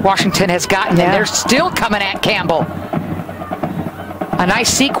deepest Washington has gotten, and they're still coming at Campbell. A nice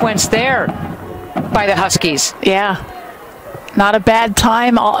sequence there by the Huskies. Yeah. Not a bad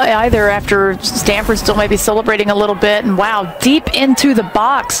time either, after Stanford still maybe celebrating a little bit. And wow, deep into the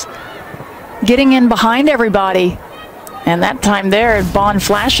box, getting in behind everybody. And that time there, Bon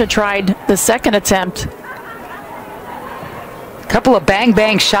Flasha tried the second attempt. Couple of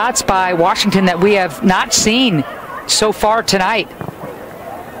bang-bang shots by Washington that we have not seen so far tonight.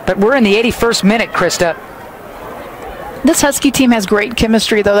 But we're in the 81st minute, Krista. This Husky team has great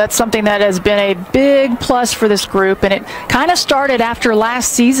chemistry, though. That's something that has been a big plus for this group. And it kind of started after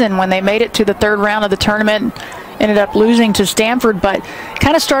last season when they made it to the 3rd round of the tournament. Ended up losing to Stanford, but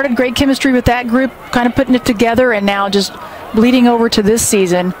kind of started great chemistry with that group, kind of putting it together, and now just bleeding over to this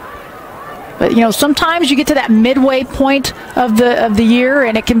season. But sometimes you get to that midway point of the year,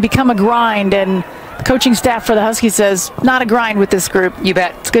 and it can become a grind. And the coaching staff for the Huskies says, not a grind with this group. You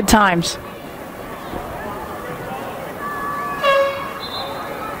bet. It's good times.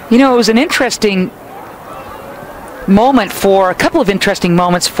 It was an interesting moment a couple of interesting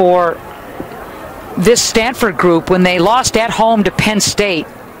moments for this Stanford group when they lost at home to Penn State.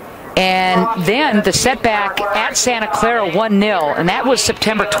 And then the setback at Santa Clara 1-0, and that was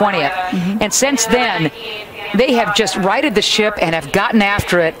September 20th. And since then, they have just righted the ship and have gotten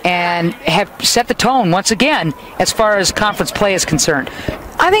after it and have set the tone once again as far as conference play is concerned.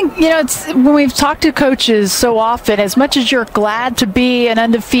 I think, it's when we've talked to coaches so often, as much as you're glad to be an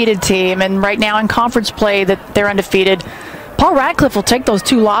undefeated team, and right now in conference play that they're undefeated, Paul Ratcliffe will take those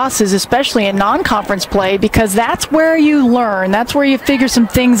 2 losses, especially in non-conference play, because that's where you learn. That's where you figure some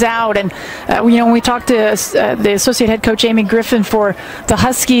things out. And, when we talked to the associate head coach, Amy Griffin, for the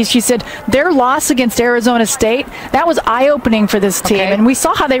Huskies, she said their loss against Arizona State, that was eye-opening for this team. And we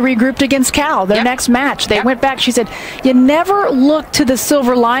saw how they regrouped against Cal, their next match. They went back. She said, you never look to the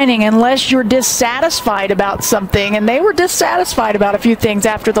silver lining unless you're dissatisfied about something. And they were dissatisfied about a few things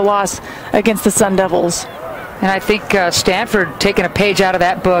after the loss against the Sun Devils. And I think Stanford taking a page out of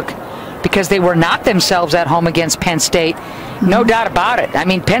that book, because they were not themselves at home against Penn State. No doubt about it. I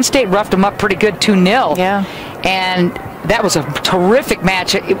mean, Penn State roughed them up pretty good 2-0. Yeah. And that was a terrific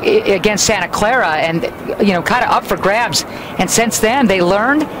match against Santa Clara, and, kind of up for grabs. And since then, they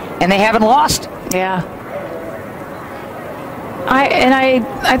learned, and they haven't lost. Yeah.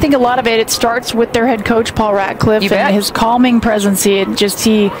 I think a lot of it starts with their head coach, Paul Ratcliffe, and his calming presence. He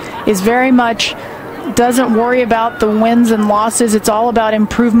is very much doesn't worry about the wins and losses. It's all about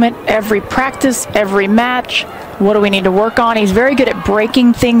improvement every practice, every match. What do we need to work on? He's very good at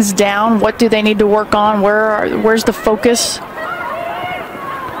breaking things down. What do they need to work on? Where's the focus?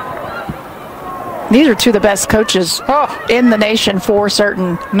 These are two of the best coaches in the nation for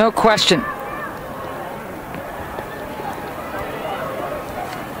certain. No question.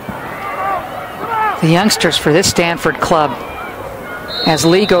 The youngsters for this Stanford club, as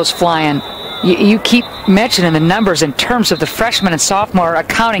Lee goes flying, you keep mentioning the numbers in terms of the freshmen and sophomore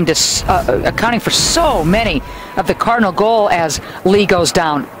accounting for so many of the Cardinal goal as Lee goes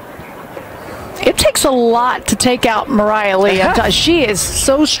down. It takes a lot to take out Mariah Lee. She is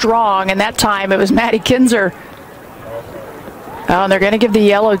so strong, and that time it was Maddie Kinzer. Oh, and they're going to give the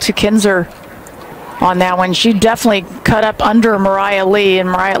yellow to Kinzer on that one. She definitely cut up under Mariah Lee, and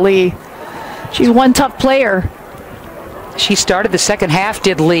Mariah Lee, she's one tough player. She started the second half,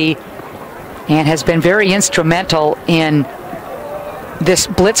 did Lee, and has been very instrumental in this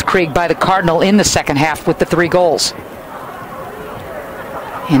blitzkrieg by the Cardinal in the second half with the 3 goals.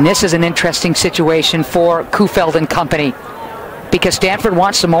 And this is an interesting situation for Kufeld and company because Stanford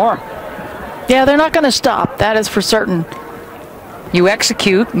wants some more. Yeah, they're not going to stop. That is for certain. You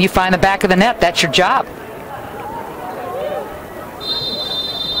execute and you find the back of the net. That's your job.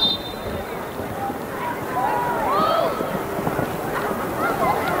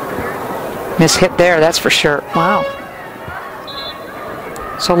 Miss hit there, that's for sure. Wow.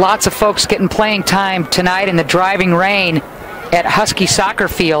 So lots of folks getting playing time tonight in the driving rain at Husky Soccer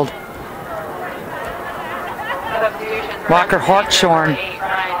Field. Walker Hartshorn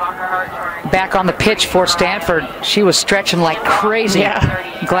back on the pitch for Stanford. She was stretching like crazy.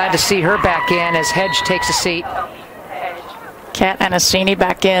 Yeah. Glad to see her back in as Hedge takes a seat. Kat Anasini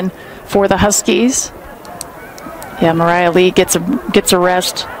back in for the Huskies. Yeah, Mariah Lee gets a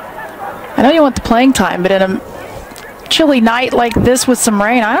rest. I know you want the playing time, but in a chilly night like this with some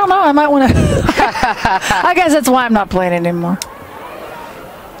rain, I don't know. I might want to. I guess that's why I'm not playing anymore.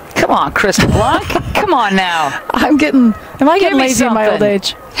 Come on, Chris Blanc. Come on now. Am I getting lazy in my old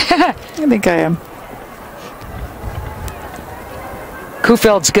age? I think I am.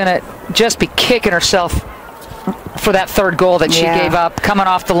 Kufeld's going to just be kicking herself for that 3rd goal that she gave up coming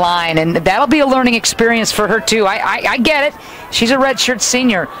off the line. And that'll be a learning experience for her, too. I get it. She's a redshirt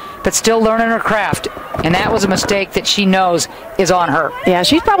senior, but still learning her craft. And that was a mistake that she knows is on her. Yeah,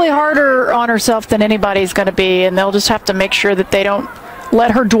 she's probably harder on herself than anybody's going to be, and they'll just have to make sure that they don't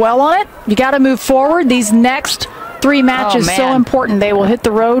let her dwell on it. You got to move forward. These next 3 matches so important. They will hit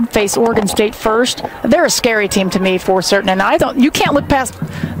the road, face Oregon State first. They're a scary team to me for certain, and you can't look past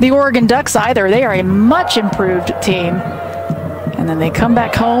the Oregon Ducks either. They are a much improved team. And then they come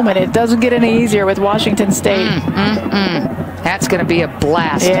back home, and it doesn't get any easier with Washington State. That's going to be a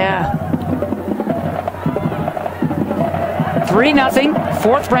blast. Yeah. 3-0,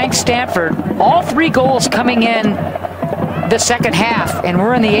 4th-ranked Stanford. All 3 goals coming in the second half, and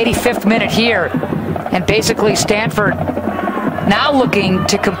we're in the 85th minute here. And basically Stanford now looking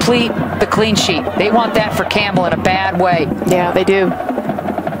to complete the clean sheet. They want that for Campbell in a bad way. Yeah, they do.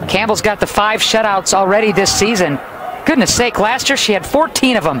 Campbell's got the 5 shutouts already this season. Goodness sake, last year she had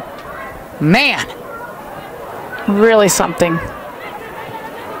 14 of them. Man. Really something.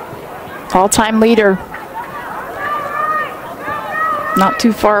 All-time leader. Not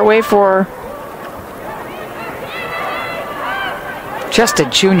too far away for her. Just a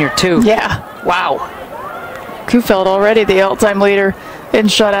junior, too. Yeah. Wow. Kufeld already the all-time leader in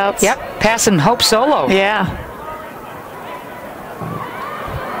shutouts. Yep, passing Hope Solo. Yeah.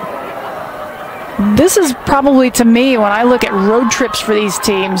 This is probably, to me, when I look at road trips for these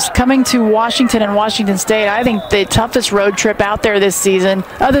teams, coming to Washington and Washington State, I think the toughest road trip out there this season,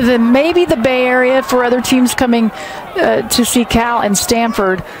 other than maybe the Bay Area for other teams coming to see Cal and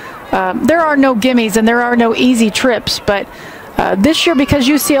Stanford. There are no gimmies and there are no easy trips, but this year, because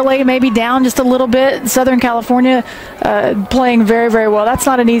UCLA may be down just a little bit, Southern California playing very, very well. That's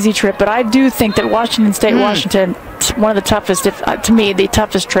not an easy trip, but I do think that Washington State, Washington, one of the toughest, to me, the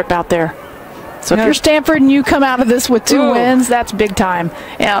toughest trip out there. So if you're Stanford and you come out of this with 2 wins, that's big time.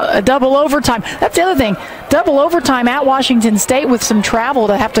 A double overtime. That's the other thing. Double overtime at Washington State with some travel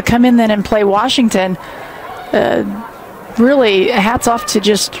to have to come in then and play Washington. Really, hats off to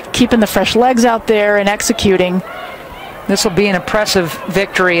just keeping the fresh legs out there and executing. This will be an impressive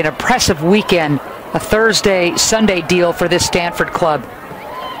victory, an impressive weekend. A Thursday-Sunday deal for this Stanford club.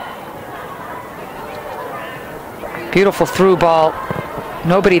 Beautiful through ball.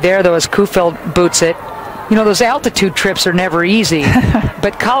 Nobody there, though, as Kufeld boots it. You know, those altitude trips are never easy.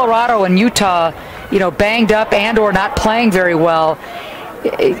 But Colorado and Utah, you know, banged up and or not playing very well.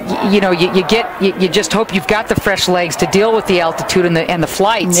 you just hope you've got the fresh legs to deal with the altitude and the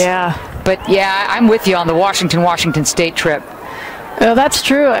flights. Yeah. But yeah, I'm with you on the Washington State trip. Well, that's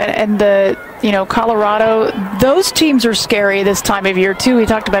true, and the Colorado, those teams are scary this time of year too. We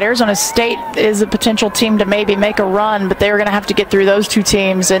talked about Arizona State is a potential team to maybe make a run, but they're going to have to get through those two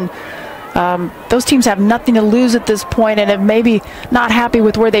teams, and those teams have nothing to lose at this point, and have maybe not happy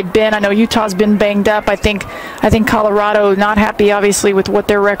with where they've been. I know Utah's been banged up. I think Colorado not happy, obviously, with what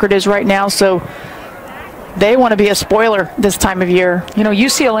their record is right now, so they want to be a spoiler this time of year.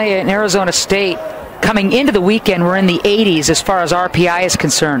 UCLA and Arizona State coming into the weekend were in the 80s as far as RPI is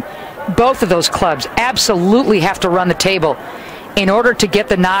concerned. Both of those clubs absolutely have to run the table in order to get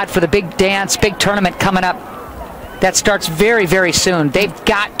the nod for the big dance, big tournament coming up. That starts very, very soon. They've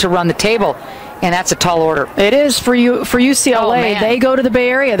got to run the table, and that's a tall order. It is for UCLA. They go to the Bay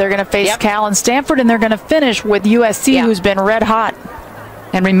Area. They're going to face Cal and Stanford, and they're going to finish with USC, who's been red hot.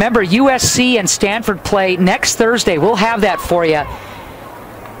 And remember, USC and Stanford play next Thursday. We'll have that for you.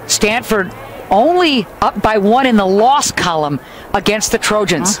 Stanford only up by 1 in the loss column against the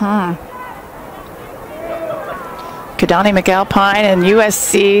Trojans. Kadani McAlpine and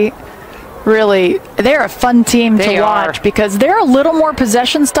USC, really, they're a fun team to watch because they're a little more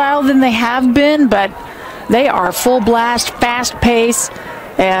possession style than they have been, but they are full blast, fast pace,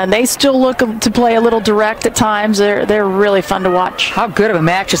 and they still look to play a little direct at times. They're really fun to watch. How good of a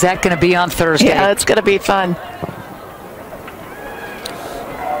match is that going to be on Thursday? Yeah, it's going to be fun.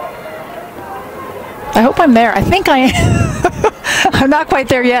 I hope I'm there. I think I am. I'm not quite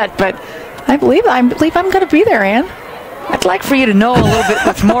there yet, but I believe I'm going to be there, Ann. I'd like for you to know a little bit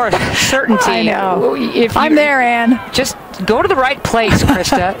with more certainty. I know. If I'm there, Ann. Just go to the right place,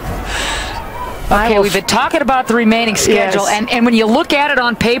 Krista. Okay, we've been talking about the remaining schedule, and when you look at it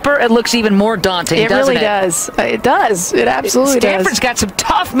on paper, it looks even more daunting, doesn't it? It really does. It does. It absolutely does. Stanford's got some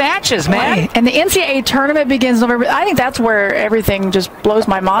tough matches, man. And the NCAA tournament begins November. I think that's where everything just blows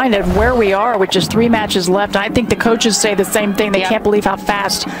my mind and where we are with just 3 matches left. I think the coaches say the same thing. They can't believe how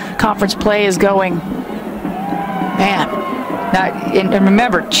fast conference play is going. Man. Now, and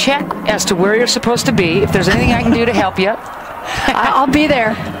remember, check as to where you're supposed to be. If there's anything I can do to help you. I'll be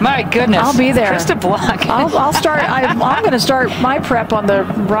there. My goodness. I'll be there. Krista Block. I'll start. I'm going to start my prep on the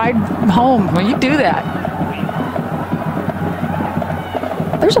ride home. Well, you do that.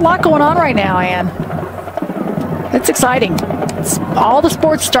 There's a lot going on right now, Ann. It's exciting. All the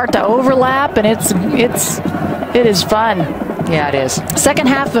sports start to overlap, and it is fun. Yeah, it is. Second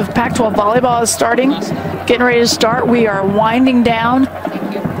half of Pac-12 volleyball is starting. Getting ready to start. We are winding down.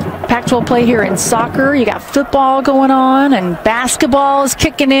 Pac-12 play here in soccer. You got football going on, and basketball is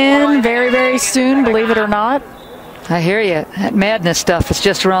kicking in very, very soon, believe it or not. I hear you. That madness stuff is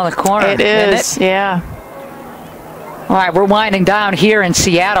just around the corner. It is, yeah. All right, we're winding down here in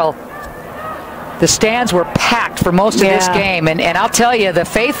Seattle. The stands were packed for most of this game, and I'll tell you, the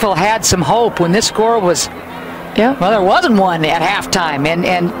faithful had some hope when this score was, well, there wasn't one at halftime,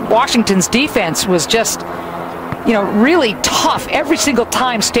 and Washington's defense was just, really tough. Every single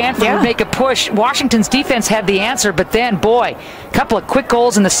time Stanford would make a push, Washington's defense had the answer, but then, boy, a couple of quick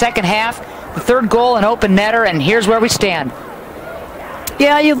goals in the second half, the third goal an open netter, and here's where we stand.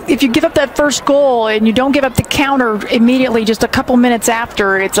 Yeah, if you give up that first goal and you don't give up the counter immediately just a couple minutes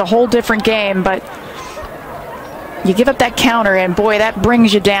after, it's a whole different game, but you give up that counter, and boy, that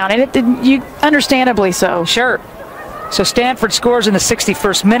brings you down, and you understandably so. Sure. So Stanford scores in the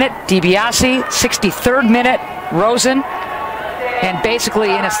 61st minute, DiBiase, 63rd minute, Rosen, and basically,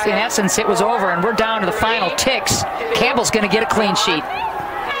 in essence, it was over, and we're down to the final ticks. Campbell's going to get a clean sheet.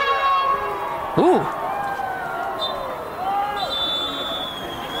 Ooh.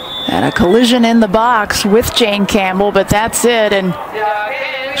 And a collision in the box with Jane Campbell, but that's it, and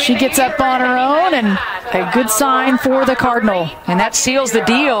she gets up on her own, and a good sign for the Cardinal. And that seals the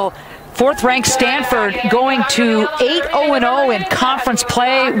deal. Fourth-ranked Stanford going to 8-0-0 in conference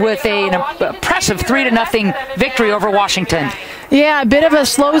play with an impressive 3-0 victory over Washington. Yeah, a bit of a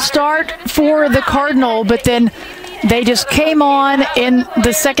slow start for the Cardinal, but then they just came on in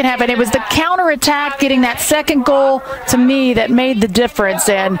the second half, and it was the counterattack, getting that second goal, to me, that made the difference.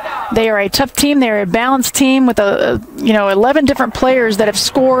 And they are a tough team. They're a balanced team with 11 different players that have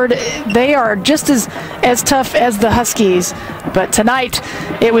scored. They are just as tough as the Huskies. But tonight,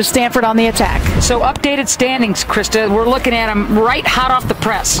 it was Stanford on the attack. So updated standings, Krista. We're looking at them right hot off the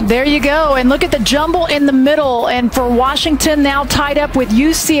press. There you go. And look at the jumble in the middle. And for Washington, now tied up with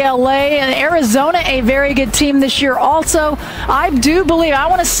UCLA and Arizona, a very good team this year. Also, I do believe I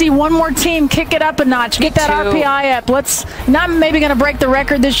want to see one more team kick it up a notch, get that RPI up. Let's not maybe going to break the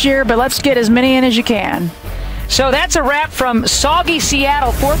record this year, but let's get as many in as you can. So that's a wrap from soggy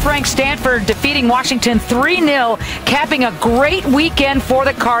Seattle. 4th-ranked Stanford defeating Washington 3-0, capping a great weekend for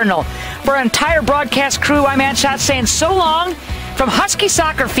the Cardinal. For our entire broadcast crew, I'm Ann Schatz saying so long from Husky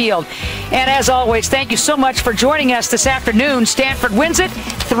Soccer Field. And as always, thank you so much for joining us this afternoon. Stanford wins it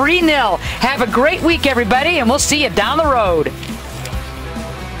 3-0. Have a great week, everybody, and we'll see you down the road.